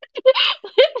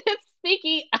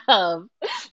 Speaking of,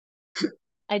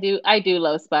 I do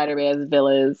love Spider-Man's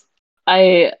villains.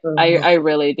 I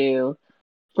really do.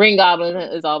 Green Goblin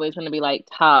is always going to be like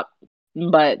top,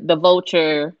 but the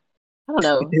Vulture, I don't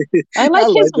know. I I like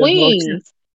his like the Vulture.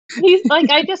 wings. He's like,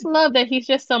 I just love that he's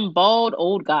just some bald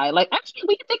old guy. Like, actually,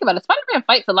 we can think about it. Spider-Man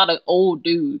fights a lot of old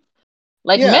dudes,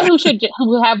 like men Yeah.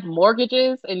 who have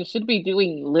mortgages and should be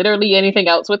doing literally anything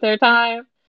else with their time.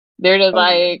 They're just Oh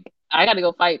yeah. like, I got to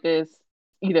go fight this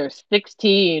either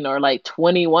 16 or like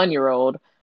 21-year old.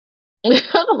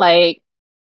 Like,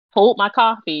 hold my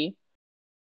coffee,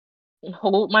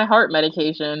 hold my heart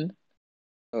medication.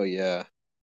 Oh yeah.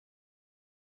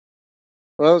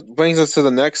 Well, it brings us to the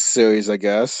next series, I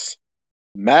guess.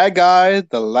 Magi,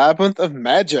 the Labyrinth of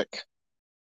Magic.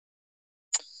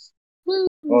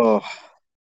 Oh,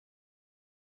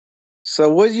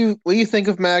 so what do you think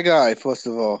of Magi, first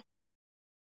of all?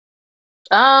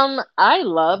 I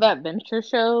love adventure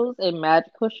shows and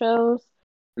magical shows.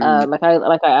 Mm, Like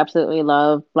I absolutely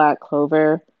love Black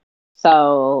Clover.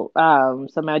 So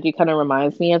Magi kind of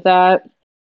reminds me of that.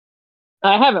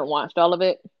 I haven't watched all of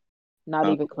it, not uh,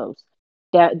 even close.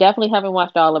 Definitely haven't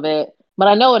watched all of it, but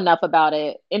I know enough about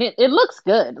it, and it looks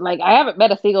good. Like I haven't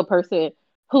met a single person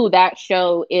who that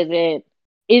show isn't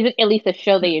at least a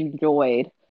show they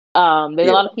enjoyed. There's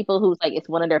a yeah, lot of people who's like it's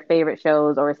one of their favorite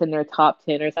shows or it's in their top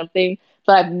 10 or something.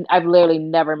 But I've literally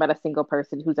never met a single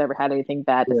person who's ever had anything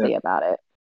bad to yeah. say about it.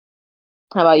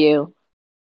 How about you?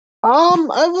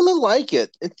 I really like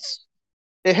it.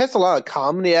 It has a lot of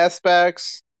comedy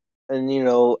aspects, and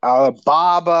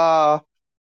Alibaba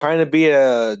trying to be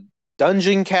a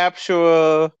dungeon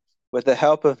capturer with the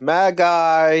help of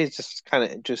Magi. It's just kind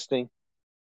of interesting,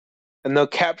 and they're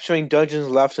capturing dungeons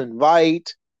left and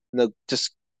right. And they're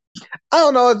just I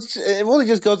don't know. It really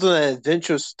just goes on an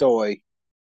adventure story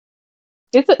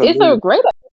for It's a me. great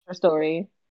adventure story.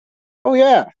 Oh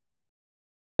yeah,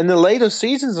 and the later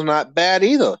seasons are not bad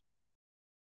either.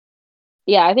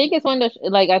 Yeah, I think it's one of the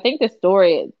like I think the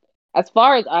story, as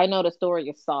far as I know, the story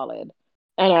is solid.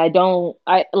 And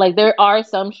I like there are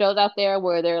some shows out there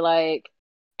where they're like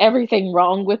everything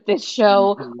wrong with this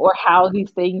show Mhm. or how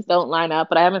these things don't line up,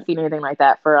 but I haven't seen anything like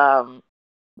that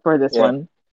for this Yeah, one.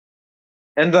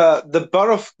 and the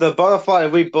butterfly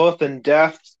rebirth and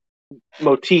death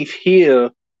motif here.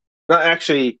 Not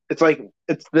actually. It's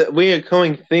the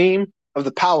reoccurring theme of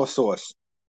the power source.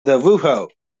 The Ruho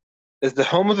is the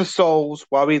home of the souls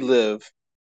while we live.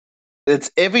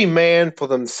 It's every man for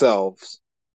themselves.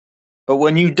 But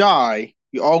when you die,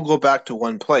 you all go back to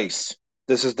one place.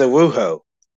 This is the Ruho.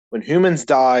 When humans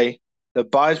die, their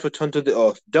bodies return to the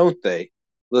earth, don't they?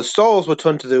 The souls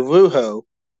return to the Ruho,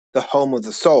 the home of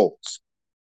the souls.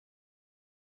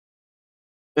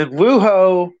 The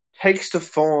Ruho takes the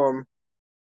form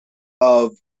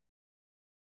of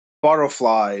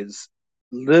butterflies,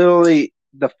 literally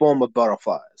the form of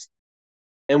butterflies.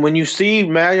 And when you see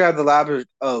Magi the labyrinth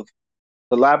of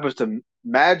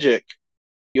magic,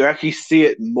 you actually see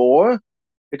it more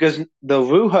because the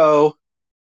Ruho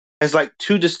has like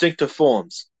two distinctive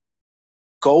forms: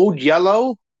 gold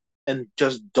yellow and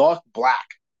just dark black.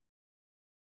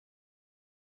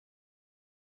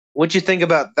 What you think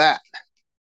about that?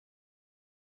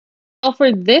 Well,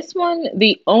 for this one,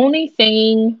 the only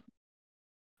thing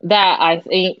that I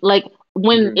think like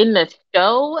when Mm-hmm. in the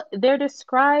show, they're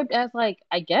described as like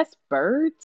I guess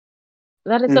birds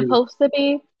that it's Mm-hmm. supposed to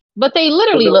be, but they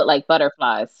Well, literally look like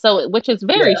butterflies. So, which is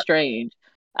very yeah, strange.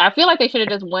 I feel like they should have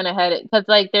just went ahead because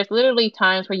like there's literally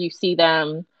times where you see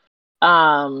them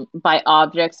by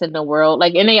objects in the world.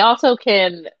 Like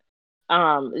and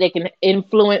they can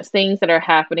influence things that are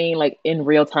happening like in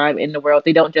real time in the world.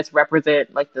 They don't just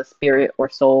represent like the spirit or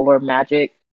soul or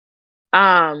magic.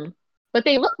 Um but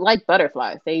they look like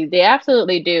butterflies. They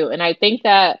absolutely do. And I think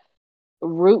that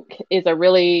Rook is a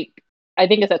really, I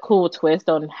think it's a cool twist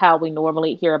on how we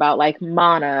normally hear about like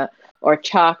mana or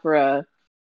chakra.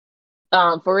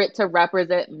 For it to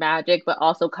represent magic, but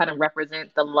also kind of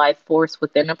represent the life force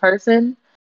within a person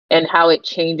and how it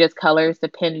changes colors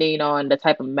depending on the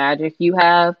type of magic you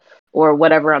have or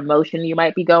whatever emotion you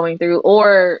might be going through,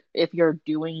 or if you're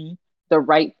doing the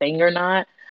right thing or not.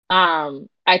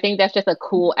 I think that's just a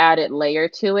cool added layer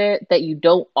to it that you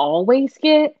don't always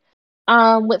get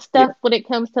with yeah, stuff when it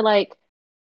comes to like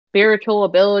spiritual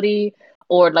ability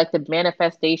or like the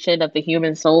manifestation of the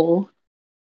human soul.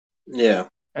 yeah.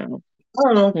 Um, I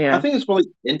don't know. I yeah. think it's really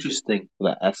interesting for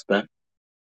that aspect,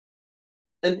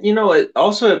 and it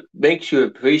also makes you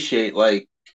appreciate like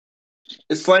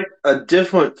it's like a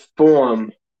different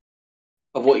form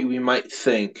of what we might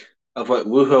think of what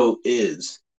Wuho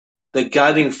is. The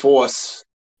guiding force,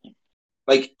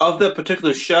 like of the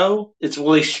particular show, it's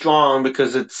really strong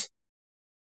because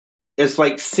it's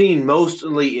like seen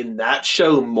mostly in that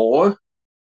show more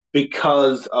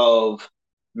because of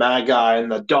Magi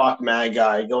and the Dark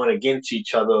Magi going against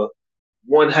each other.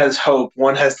 One has hope,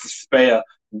 one has despair.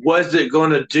 What's it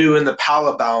going to do in the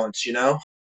power balance?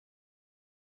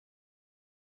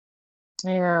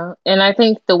 Yeah. And I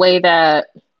think the way that,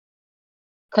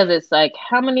 because it's like,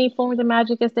 how many forms of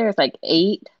magic is there? It's like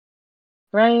eight,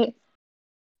 right?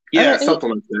 Are Yeah, there eight? something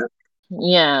like that.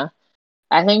 Yeah.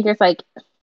 I think there's like,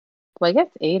 well, I guess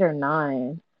eight or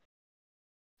nine.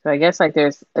 So I guess like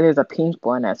there's a pink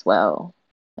one as well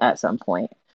at some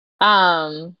point.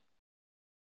 Um,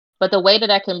 But the way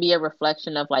that can be a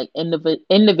reflection of like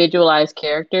individualized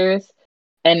characters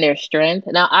and their strength.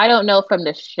 Now, I don't know from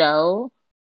the show,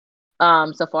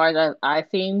 so far as I've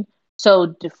seen.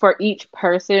 So for each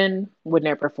person when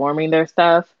they're performing their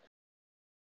stuff,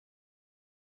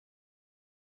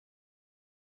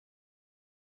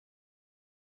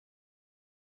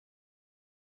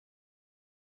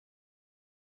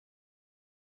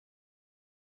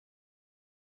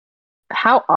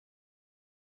 how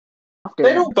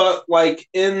They often? don't, but like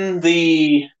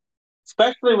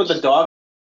especially with the dog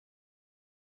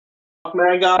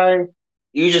Magi,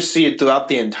 you just see it throughout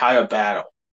the entire battle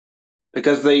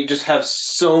because they just have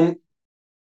so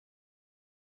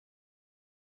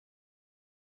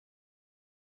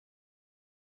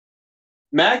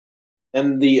Mag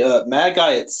and the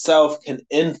Magi itself can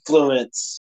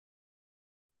influence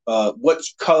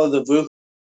which color the Vuko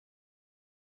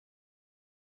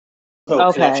connection,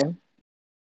 Okay.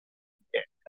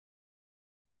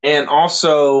 and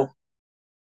also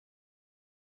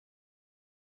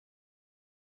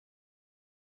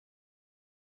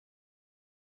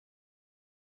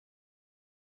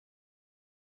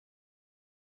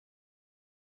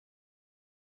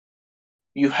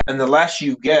and the last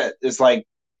you get is like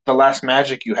the last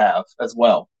magic you have as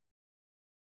well.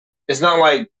 It's not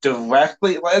like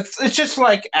directly. It's just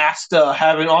like Asta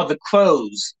having all the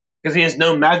crows because he has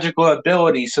no magical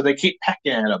ability, so they keep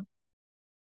pecking at him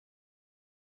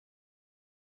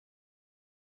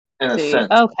in a See.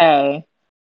 sense. Okay.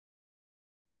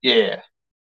 Yeah,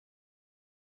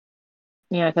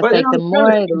 Yeah, because but like the it's kind more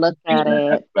of I look interesting at in that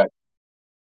it, aspect.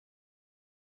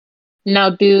 now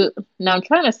now I'm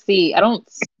trying to see. I don't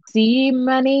see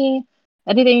many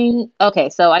anything. Okay,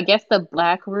 so I guess the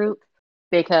black root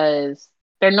because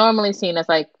they're normally seen as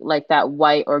like that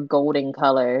white or golden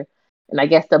color. And I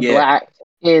guess the Yeah. black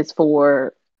is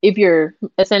for if you're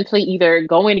essentially either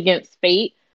going against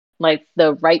fate, like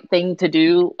the right thing to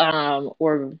do,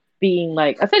 or being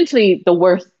like essentially the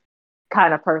worst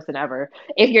kind of person ever.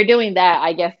 If you're doing that,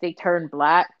 I guess they turn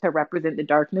black to represent the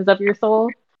darkness of your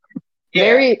soul. Yeah.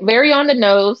 Very, very on the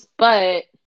nose, but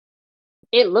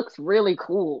it looks really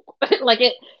cool. Like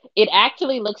it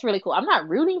actually looks really cool. I'm not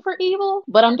rooting for evil,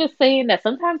 but I'm just saying that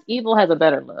sometimes evil has a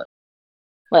better look.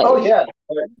 Oh Like yeah.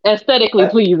 aesthetically Uh,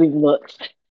 pleasing look.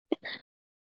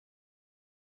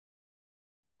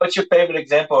 What's your favorite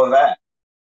example of that?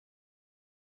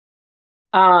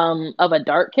 Of a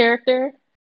dark character.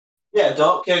 Yeah,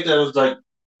 dark character was like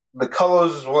the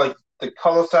colors, like the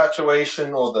color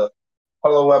saturation or the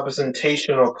color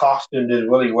representation or costume did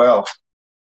really well.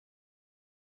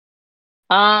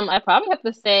 I probably have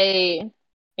to say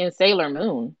in Sailor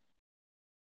Moon.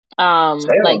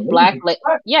 Sailor Like Moon.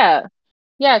 yeah.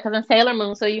 Yeah, because in Sailor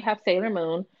Moon, so you have Sailor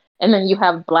Moon and then you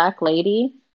have Black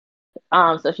Lady.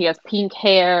 So she has pink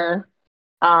hair.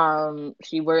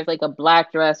 She wears like a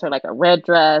black dress or like a red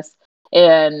dress,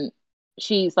 and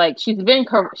she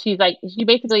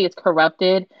basically is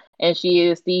corrupted, and she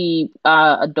is the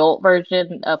adult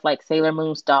version of like Sailor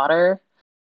Moon's daughter.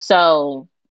 So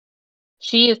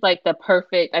she is like the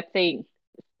perfect, I think,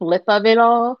 flip of it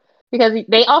all because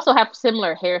they also have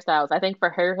similar hairstyles. I think for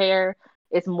her hair,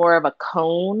 it's more of a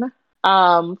cone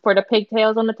for the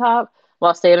pigtails on the top,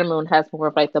 while Sailor Moon has more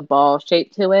of like the ball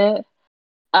shape to it.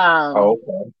 Oh, Um,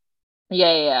 okay.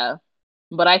 yeah, yeah, yeah.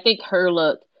 But I think her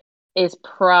look is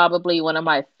probably one of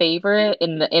my favorite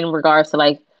in regards to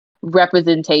like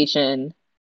representation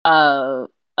of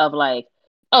like,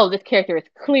 oh, this character is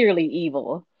clearly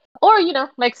evil. Or,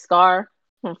 like Scar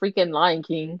from freaking Lion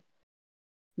King.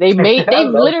 I They love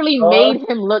literally Star. made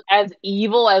him look as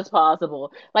evil as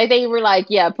possible. Like they were like,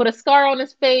 yeah, put a scar on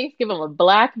his face, give him a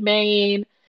black mane.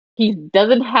 He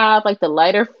doesn't have like the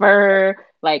lighter fur.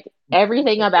 Like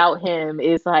everything about him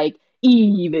is like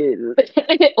evil.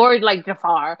 Or like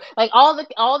Jafar. Like all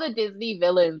the Disney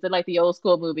villains in like the old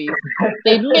school movies.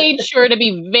 They made sure to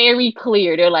be very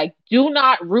clear. They're like, do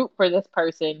not root for this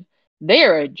person.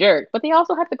 They're a jerk. But they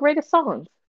also have the greatest songs.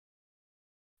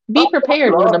 Oh, Be I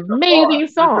Prepared is an love Jafar. amazing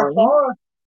song.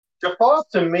 Jafar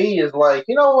to me is like,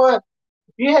 you know what?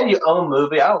 If you had your own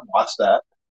movie, I would watch that.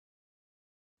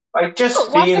 Like I would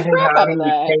just watch seeing the him crap how out of he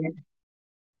that. became.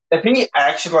 If he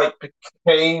actually like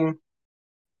became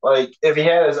like if he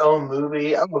had his own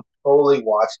movie, I would totally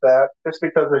watch that just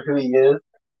because of who he is.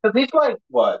 Because he's like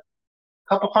what, a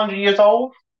couple 100 years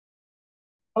old,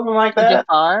 something like that.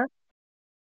 Jafar.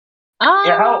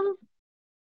 Yeah, how? Um,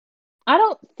 I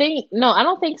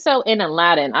don't think so in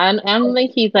Aladdin. I don't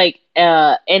think he's like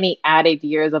any added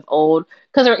years of old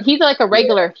because he's like a Yeah,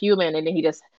 regular human and then he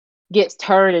just gets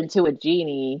turned into a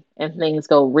genie and things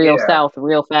go real yeah. south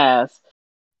real fast.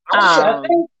 Actually, I Um,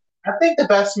 think. I think the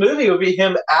best movie would be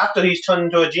him after he's turned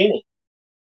into a genie.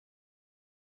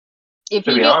 If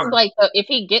To he be gets honest, like if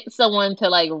he gets someone to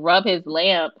like rub his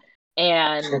lamp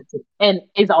and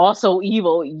is also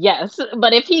evil, yes.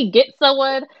 But if he gets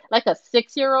someone like a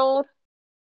 6-year old,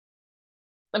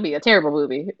 that'd be a terrible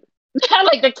movie.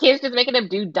 Like the kids just making him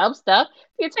do dumb stuff.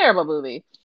 It'd be a terrible movie.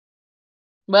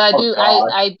 But I oh do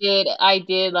god, I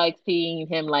did like seeing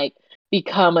him like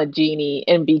become a genie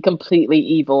and be completely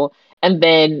evil. And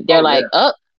then they're oh like, yeah,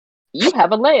 "Oh, you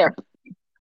have a lamp."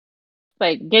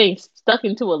 Like getting stuck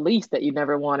into a lease that you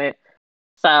never wanted.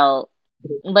 So,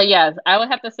 but yes, I would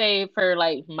have to say for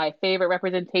like my favorite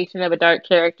representation of a dark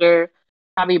character,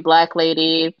 probably Black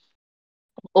Lady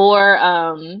or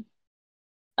um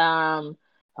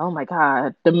oh my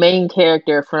god, the main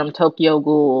character from Tokyo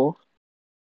Ghoul.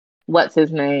 What's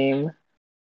his name?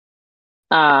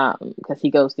 Because he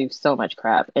goes through so much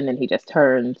crap and then he just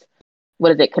turns.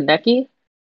 What is it? Kaneki?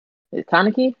 Is it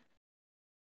Kaneki? I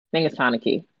think it's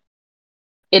Kaneki.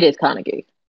 It is Kaneki.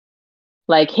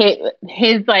 Like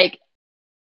his like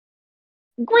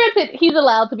granted, he's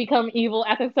allowed to become evil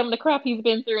after some of the crap he's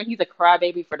been through, and he's a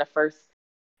crybaby for the first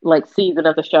like season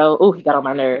of the show. Oh, he got on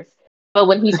my nerves. But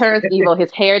when he turns evil,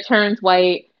 his hair turns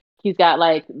white. He's got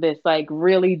like this like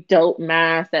really dope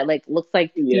mask that like looks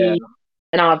like yeah. teeth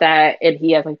and all that, and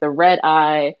he has like the red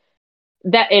eye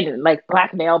that and like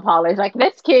black nail polish. Like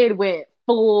this kid went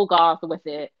full goth with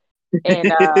it,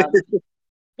 and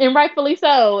and rightfully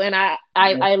so. And I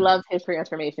loved his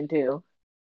transformation too.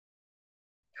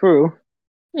 True.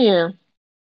 Yeah,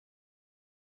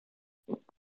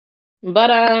 but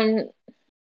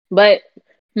but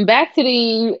back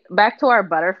to our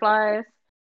butterflies.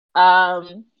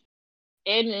 Um,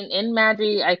 in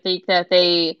Magi, I think that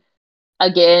they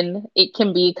again it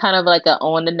can be kind of like a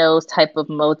on the nose type of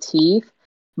motif,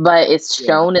 but it's Yeah.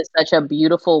 shown in such a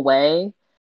beautiful way,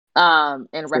 and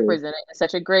True. represented in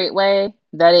such a great way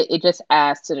that it just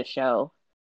adds to the show,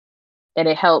 and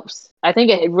it helps. I think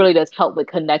it really does help with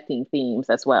connecting themes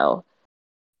as well.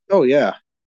 Oh yeah.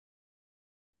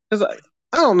 Because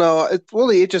I don't know. It's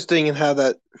really interesting in how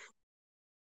that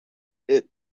it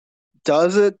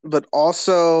does it, but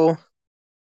also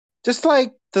just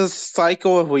like the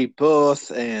cycle of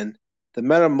rebirth and the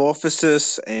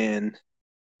metamorphosis, and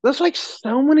there's like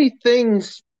so many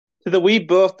things to the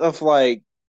rebirth of like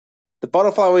the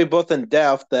butterfly rebirth and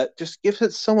death that just gives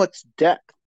it so much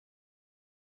depth.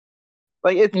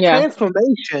 Like it's Yeah,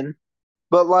 transformation,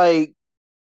 but like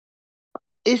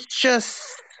it's just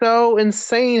so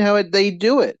insane how they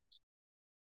do it.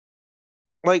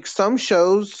 Like some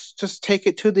shows just take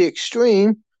it to the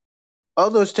extreme,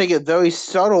 others take it very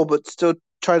subtle but still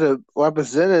try to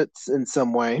represent it in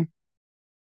some way.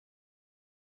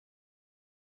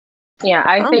 yeah.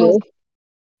 I don't know.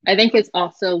 I think it's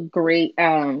also great.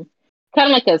 Kind of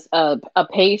like a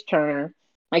page turner.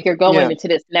 Like you're Yeah. going into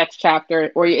this next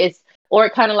chapter, or it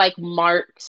kind of like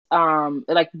marks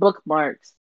like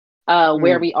bookmarks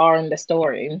where Mm, we are in the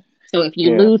story. So if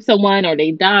you yeah. lose someone or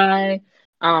they die,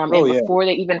 Oh and yeah. before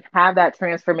they even have that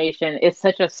transformation, it's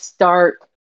such a stark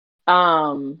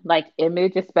like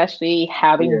image, especially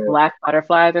having Yeah. black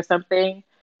butterflies or something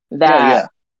Oh that yeah.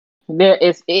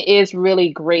 it is really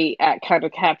great at kind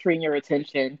of capturing your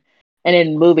attention and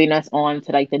then moving us on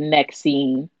to like the next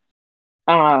scene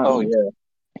Oh um yeah.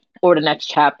 or the next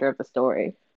chapter of the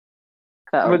story.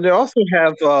 But So they also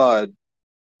have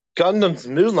Gundam's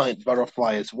Moonlight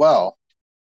Butterfly as well.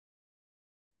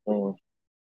 Mm.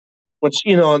 Which,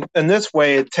 in this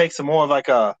way it takes a more of like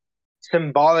a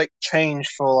symbolic change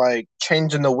for like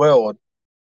changing the world.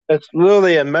 It's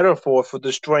literally a metaphor for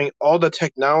destroying all the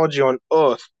technology on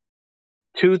Earth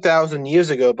 2,000 years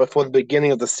ago before the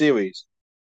beginning of the series.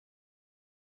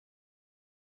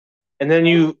 And then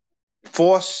you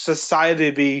force society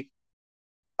to be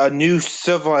a new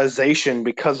civilization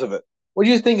because of it. What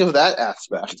do you think of that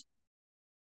aspect?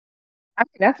 I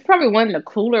think that's probably one of the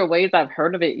cooler ways I've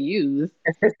heard of it used.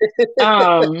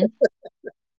 um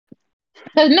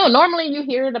because no, normally you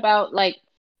hear it about like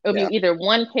it'll be Yeah. either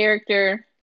one character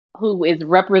who is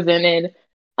represented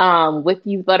with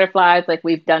these butterflies like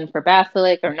we've done for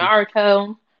Basilisk or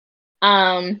Naruto,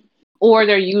 um or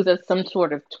they're used as some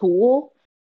sort of tool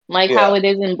like how Yeah. it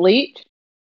is in Bleach.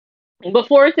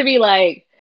 Before it to be like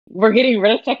we're getting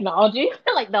rid of technology,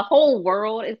 like the whole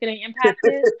world is getting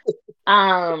impacted.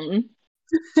 Um,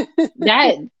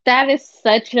 that is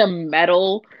such a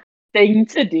metal thing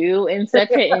to do and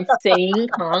such an insane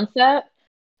concept.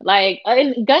 Like,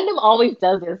 and Gundam always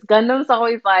does this. Gundam's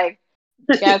always like,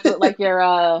 you guys look like you're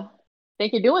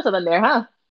think you're doing something there, huh?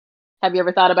 Have you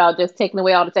ever thought about just taking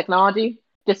away all the technology,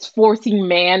 just forcing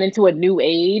man into a new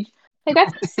age? Like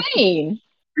that's insane.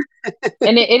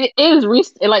 And it is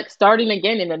like starting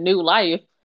again in a new life,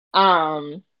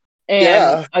 um,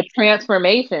 and Yeah, a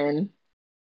transformation.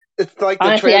 it's like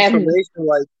the Honestly, transformation.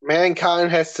 Like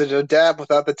mankind has to adapt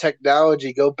without the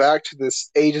technology, go back to this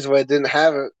ages where it didn't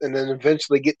have it, and then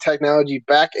eventually get technology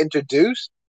back introduced.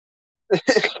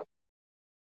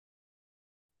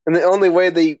 And the only way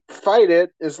they fight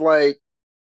it is like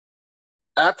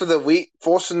after the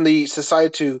forcing the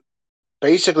society to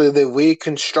basically the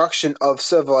reconstruction of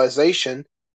civilization.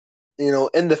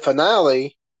 In the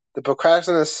finale, the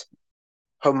procrastinous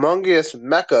humongous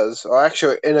mechas are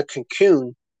actually in a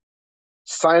cocoon,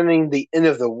 signing the end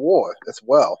of the war as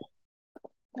well.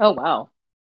 oh wow.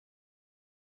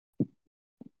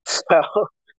 So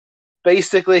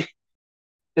basically,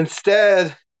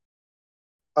 instead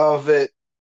of it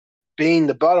being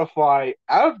the butterfly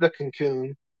out of the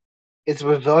cocoon, it's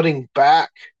reverting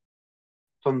back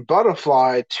from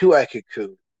butterfly to a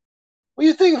cocoon. What do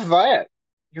you think of that?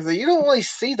 Because you don't really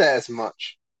see that as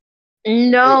much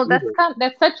No, either.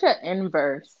 that's such an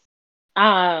inverse.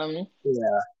 Um,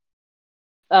 Yeah,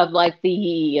 of like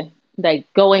the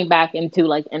like going back into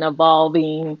like an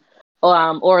evolving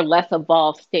or less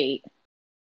evolved state,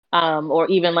 or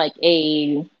even like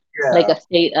yeah. a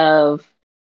state of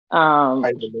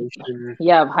um Hibernation.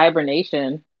 yeah, of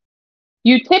hibernation.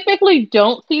 You typically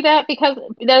don't see that because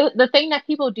the thing that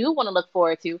people do want to look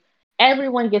forward to,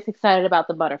 everyone gets excited about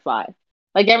the butterfly.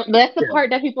 Like that's the Yeah. part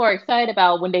that people are excited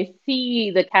about when they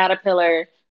see the caterpillar,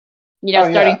 Oh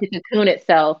starting yeah. to cocoon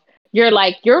itself. You're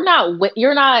like, you're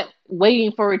not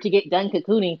waiting for it to get done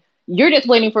cocooning. You're just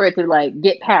waiting for it to like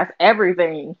get past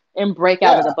everything and break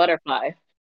out Yeah. of the butterfly.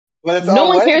 But it's No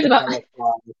one already cares the about,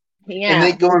 butterfly. And yeah,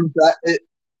 then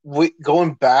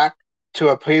going back to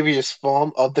a previous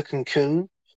form of the cocoon.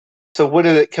 So what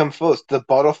did it come first, the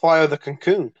butterfly or the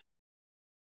cocoon?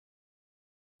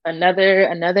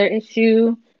 another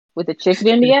issue with the chicken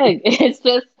and the egg. It's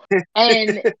just,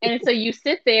 and so you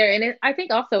sit there, and I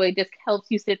think also it just helps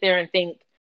you sit there and think.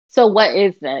 So what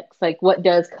is next? Like what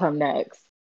does come next?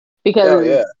 Oh Because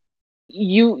yeah,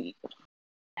 you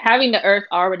having the Earth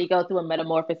already go through a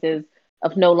metamorphosis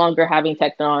of no longer having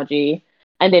technology,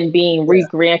 and then being yeah.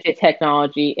 re-granted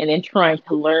technology, and then trying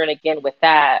to learn again with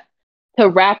that, to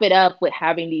wrap it up with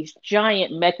having these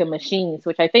giant mecha machines,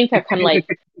 which I think are kind of like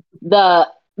the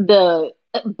the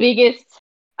biggest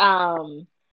um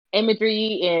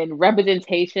imagery and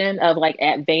representation of like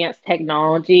advanced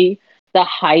technology, the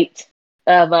height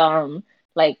of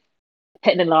like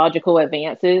technological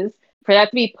advances, for that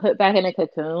to be put back in a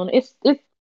cocoon, it's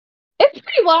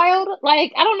pretty wild.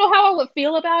 Like, I don't know how I would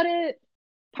feel about it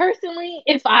personally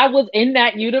if I was in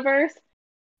that universe.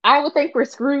 I would think we're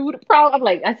screwed. Probably, I'm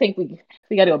like, I think we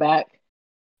got to go back.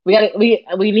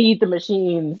 We need the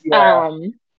machines. Yeah.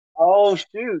 Oh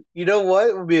shoot. You know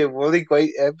what would be a really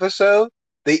great episode?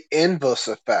 The inverse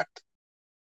effect.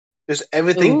 Just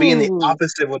everything being the Ooh,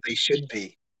 opposite of what they should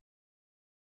be.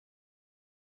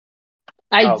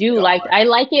 I Oh do like. god. I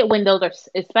like it when those are,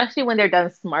 especially when they're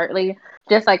done smartly,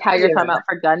 just like how you're talking Yeah. about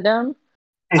for Gundam.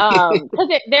 Because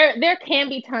there can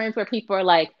be times where people are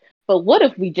like, but what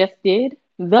if we just did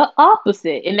the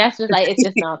opposite? And that's just like, it's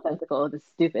just nonsensical. It's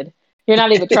stupid. You're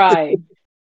not even trying.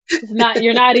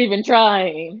 You're not even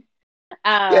trying.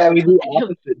 Yeah, we Um, do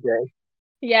opposite day.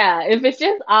 yeah, if it's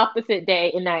just opposite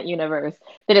day in that universe,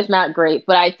 then it's not great.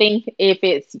 But I think if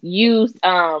it's used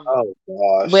Oh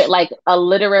with gosh. like a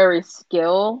literary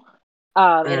skill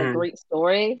and a Mm, great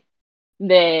story,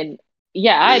 then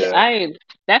yeah, yeah.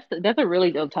 that's a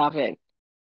really dope topic.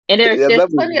 And Yeah, there's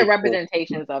that'd be plenty of really cool.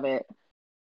 representations of it.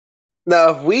 Now,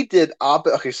 if we did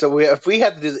opposite, okay, so if we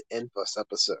had to do the inverse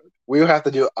episode, we would have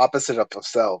to do opposite of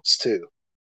ourselves too.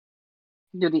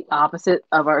 Do the opposite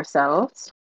of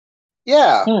ourselves.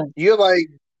 Yeah, Hmm. you're like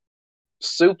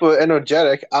super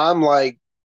energetic. I'm like,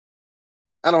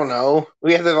 I don't know.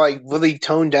 We have to like really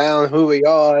tone down who we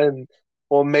are, and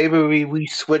or maybe we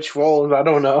switch roles. I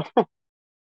don't know.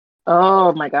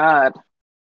 Oh my God.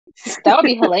 That would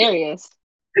be hilarious.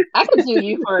 I could do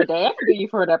you for a day. I could do you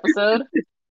for an episode.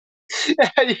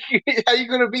 How you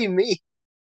gonna be me?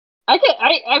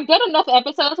 I've done enough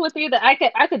episodes with you that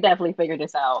I could definitely figure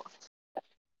this out.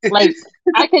 Like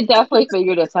I could definitely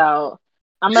figure this out.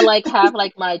 I'm gonna like have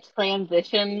like my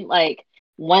transition like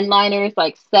one liners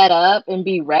like set up and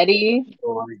be ready.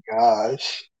 Oh my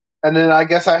gosh! And then I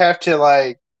guess I have to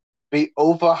like be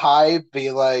overhyped,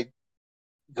 be like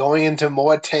going into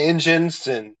more tangents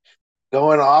and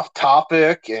going off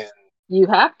topic and You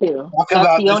have to. talk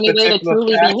That's about the this only way to particular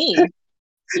truly be fact. me.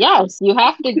 Yes, you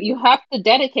have to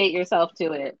dedicate yourself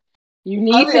to it. You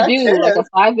I need mean, to I do like can. a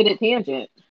 5 minute tangent.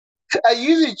 I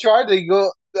usually try to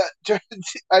go.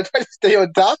 I try to stay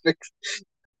on topic,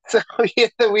 so you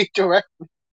have to redirect.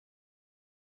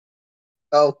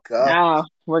 Oh God. Now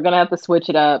we're gonna have to switch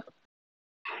it up.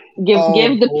 Give Oh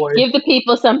give the boy. give the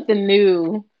people something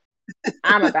new.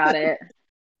 I'm about it.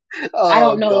 I Oh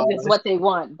don't know if it's gosh. what they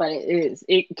want, but it is.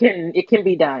 It can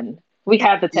be done. We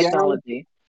have the Yeah, technology.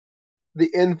 the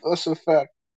inverse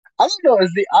effect. I don't know.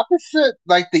 Is the opposite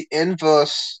like the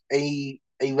inverse a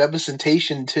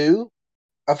representation too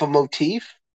of a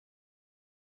motif?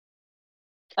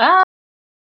 Uh,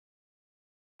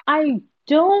 I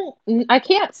don't. I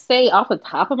can't say off the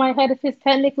top of my head if it's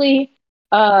technically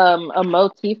a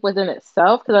motif within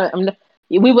itself because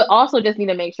we would also just need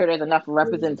to make sure there's enough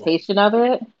representation of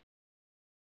it.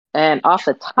 And off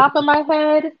the top of my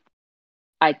head,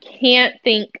 I can't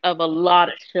think of a lot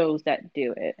of shows that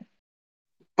do it.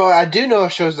 But I do know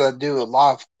shows that do a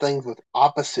lot of things with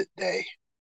opposite day.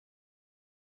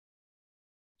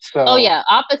 Oh So yeah,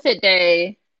 opposite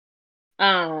day.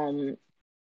 Um,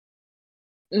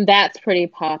 that's pretty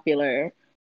popular.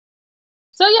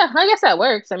 So yeah, I guess that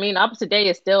works. I mean, opposite day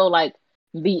is still like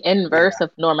the inverse yeah,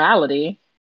 of normality.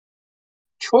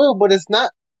 true. But it's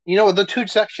not. You know, they're two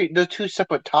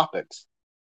separate topics.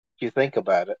 If you think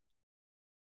about it.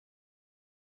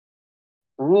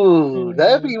 Ooh,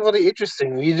 that'd Mm. be really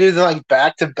interesting. You do them like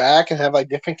back to back and have like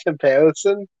different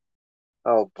comparison.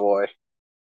 Oh boy,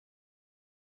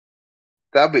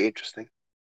 that'd be interesting.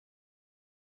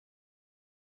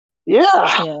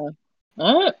 Yeah. Yeah.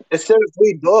 All right. Instead of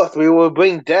we both, we will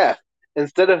bring death.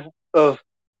 Instead of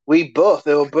we both,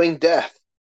 it will bring death.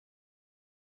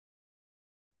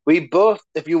 We both,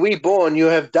 if you're reborn, you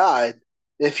have died.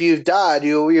 If you've died,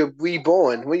 you're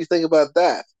reborn. What do you think about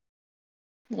that?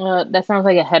 That sounds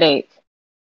like a headache.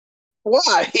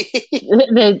 Why?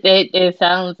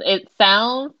 It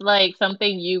sounds like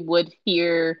something you would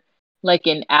hear like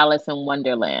in Alice in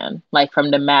Wonderland, like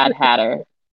from the Mad Hatter.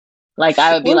 Like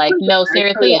I would be What if like, that's no,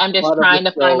 actually seriously, I'm a just plot of a trying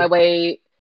to find my show? way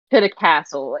to the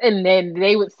castle. And then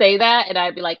they would say that and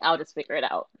I'd be like, I'll just figure it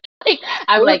out. Like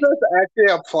I'm What if like, that's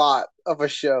actually a plot of a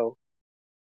show?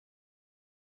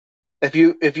 If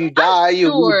you I'm die,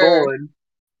 you're sure. reborn,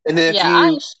 and then Yeah,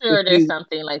 I'm sure there's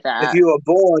something like if that. you are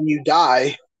born, you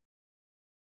die.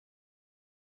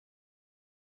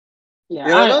 Yeah,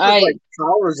 You know, I know there's I like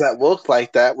powers that look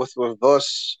like that with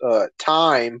reverse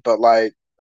time, but like,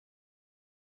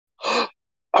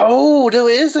 oh, there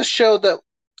is a show that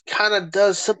kind of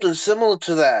does something similar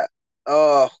to that.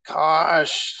 Oh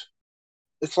gosh,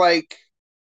 it's like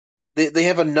they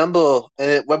have a number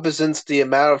and it represents the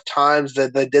amount of times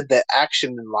that they did that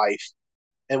action in life,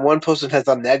 and one person has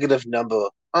a negative number.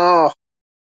 Oh,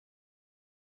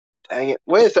 dang it!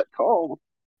 What is that called?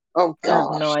 Oh have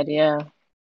no gosh, idea.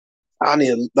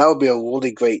 that would be a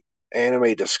really great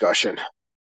anime discussion.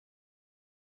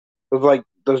 With like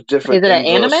those Is different it an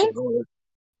anime? inverse.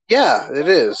 Yeah, it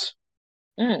is.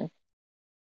 Mm.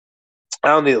 I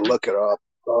don't need to look it up.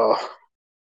 Oh.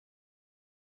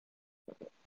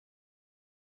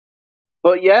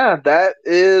 But yeah, that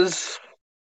is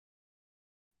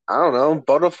I don't know,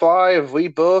 Butterfly of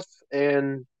Rebirth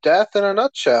and Death in a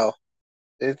nutshell.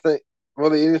 Anything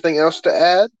really anything else to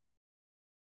add?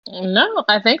 No,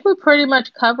 I think we pretty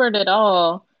much covered it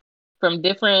all from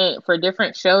different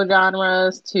show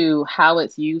genres to how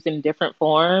it's used in different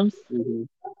forms. Hmm.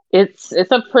 It's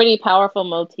a pretty powerful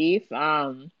motif.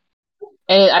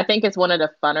 And I think it's one of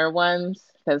the funner ones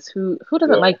because who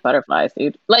doesn't Yeah. like butterflies,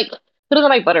 dude? Like who doesn't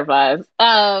like butterflies?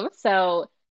 So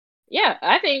yeah,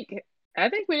 I think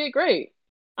we did great.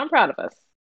 I'm proud of us.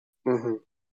 Hmm.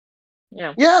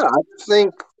 Yeah. Yeah, I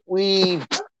think we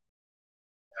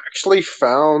actually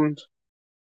found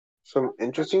some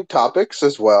interesting topics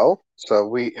as well. So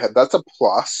we had that's a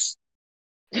plus.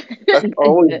 That's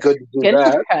always good to do Good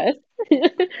that. for us.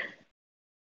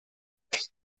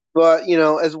 But you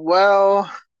know, as well,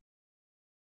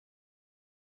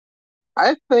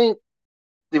 I think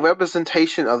the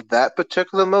representation of that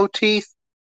particular motif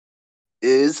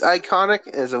is iconic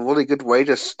as a really good way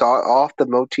to start off the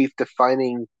motif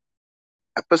defining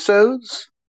episodes.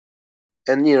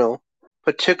 And you know,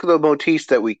 particular motifs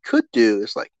that we could do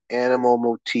is like animal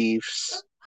motifs,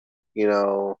 you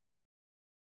know,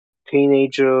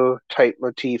 teenager type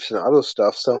motifs and other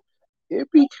stuff. So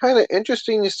it'd be kind of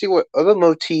interesting to see what other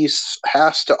motifs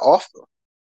has to offer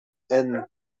and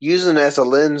using it as a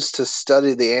lens to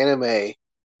study the anime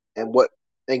and what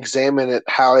examine it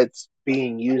how it's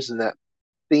being used in that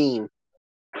theme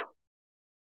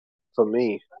for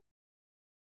me.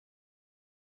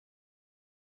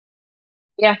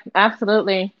 Yeah,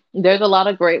 absolutely. There's a lot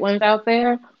of great ones out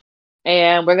there.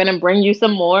 and we're gonna bring you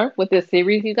some more with this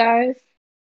series, you guys.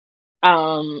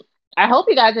 Um, I hope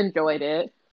you guys enjoyed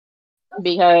it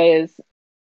because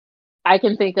I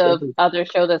can think of other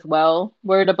shows as well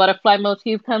where the butterfly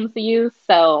motif comes to use.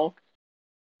 So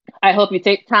I hope you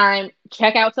take time,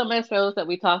 check out some of the shows that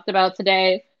we talked about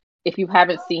today if you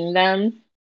haven't seen them,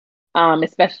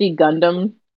 especially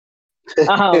Gundam,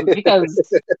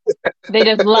 because they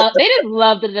just love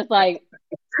to just like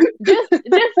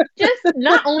just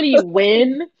not only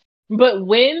win, but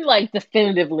win like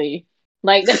definitively.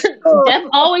 Like that's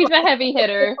always a heavy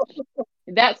hitter.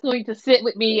 That's going to sit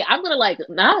with me. Now I'm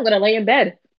gonna lay in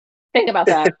bed. Think about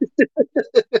that.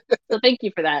 So thank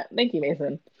you for that. Thank you,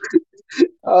 Mason.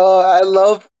 Oh, I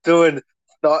love doing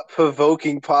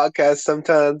thought-provoking podcasts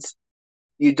sometimes.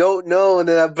 You don't know, and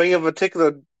then I bring a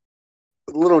particular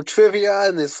little trivia,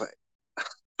 and it's like,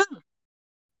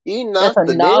 you That's knocked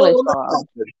a the nail knowledge on the bomb.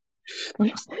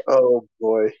 coffin. Oh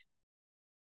boy.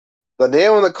 The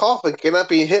nail in the coffin cannot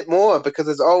be hit more because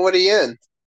it's already in.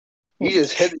 You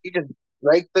just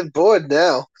break the board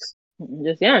now.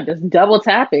 Just double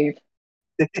tapping.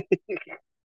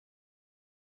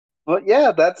 But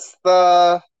yeah, that's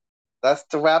the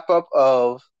wrap up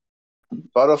of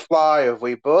Butterfly of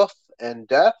Rebirth and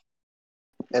Death.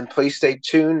 And please stay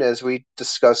tuned as we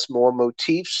discuss more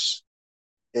motifs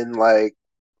in like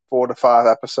 4 to 5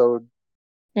 episode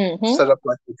Mm-hmm. setup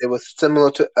like we did with similar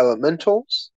to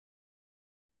Elementals.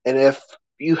 And if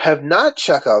you have not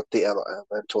checked out the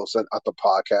Elementals and other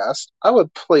podcasts, I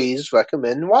would please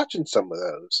recommend watching some of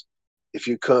those if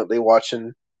you're currently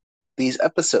watching these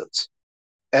episodes.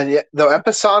 And yet, they're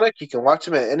episodic, you can watch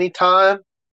them at any time,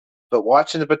 but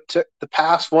watching the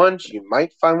past ones, you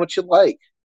might find what you like.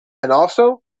 And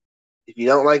also, if you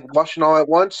don't like watching all at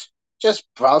once, just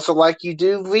browse it like you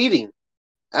do reading.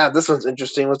 This one's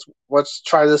interesting. Let's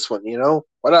try this one.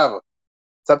 Whatever.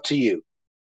 It's up to you.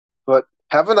 But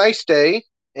have a nice day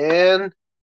and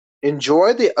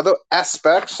enjoy the other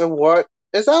aspects of what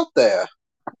is out there.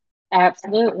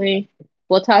 Absolutely.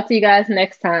 We'll talk to you guys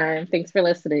next time. Thanks for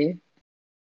listening.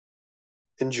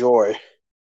 Enjoy.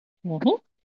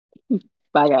 Mm-hmm.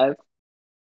 Bye, guys.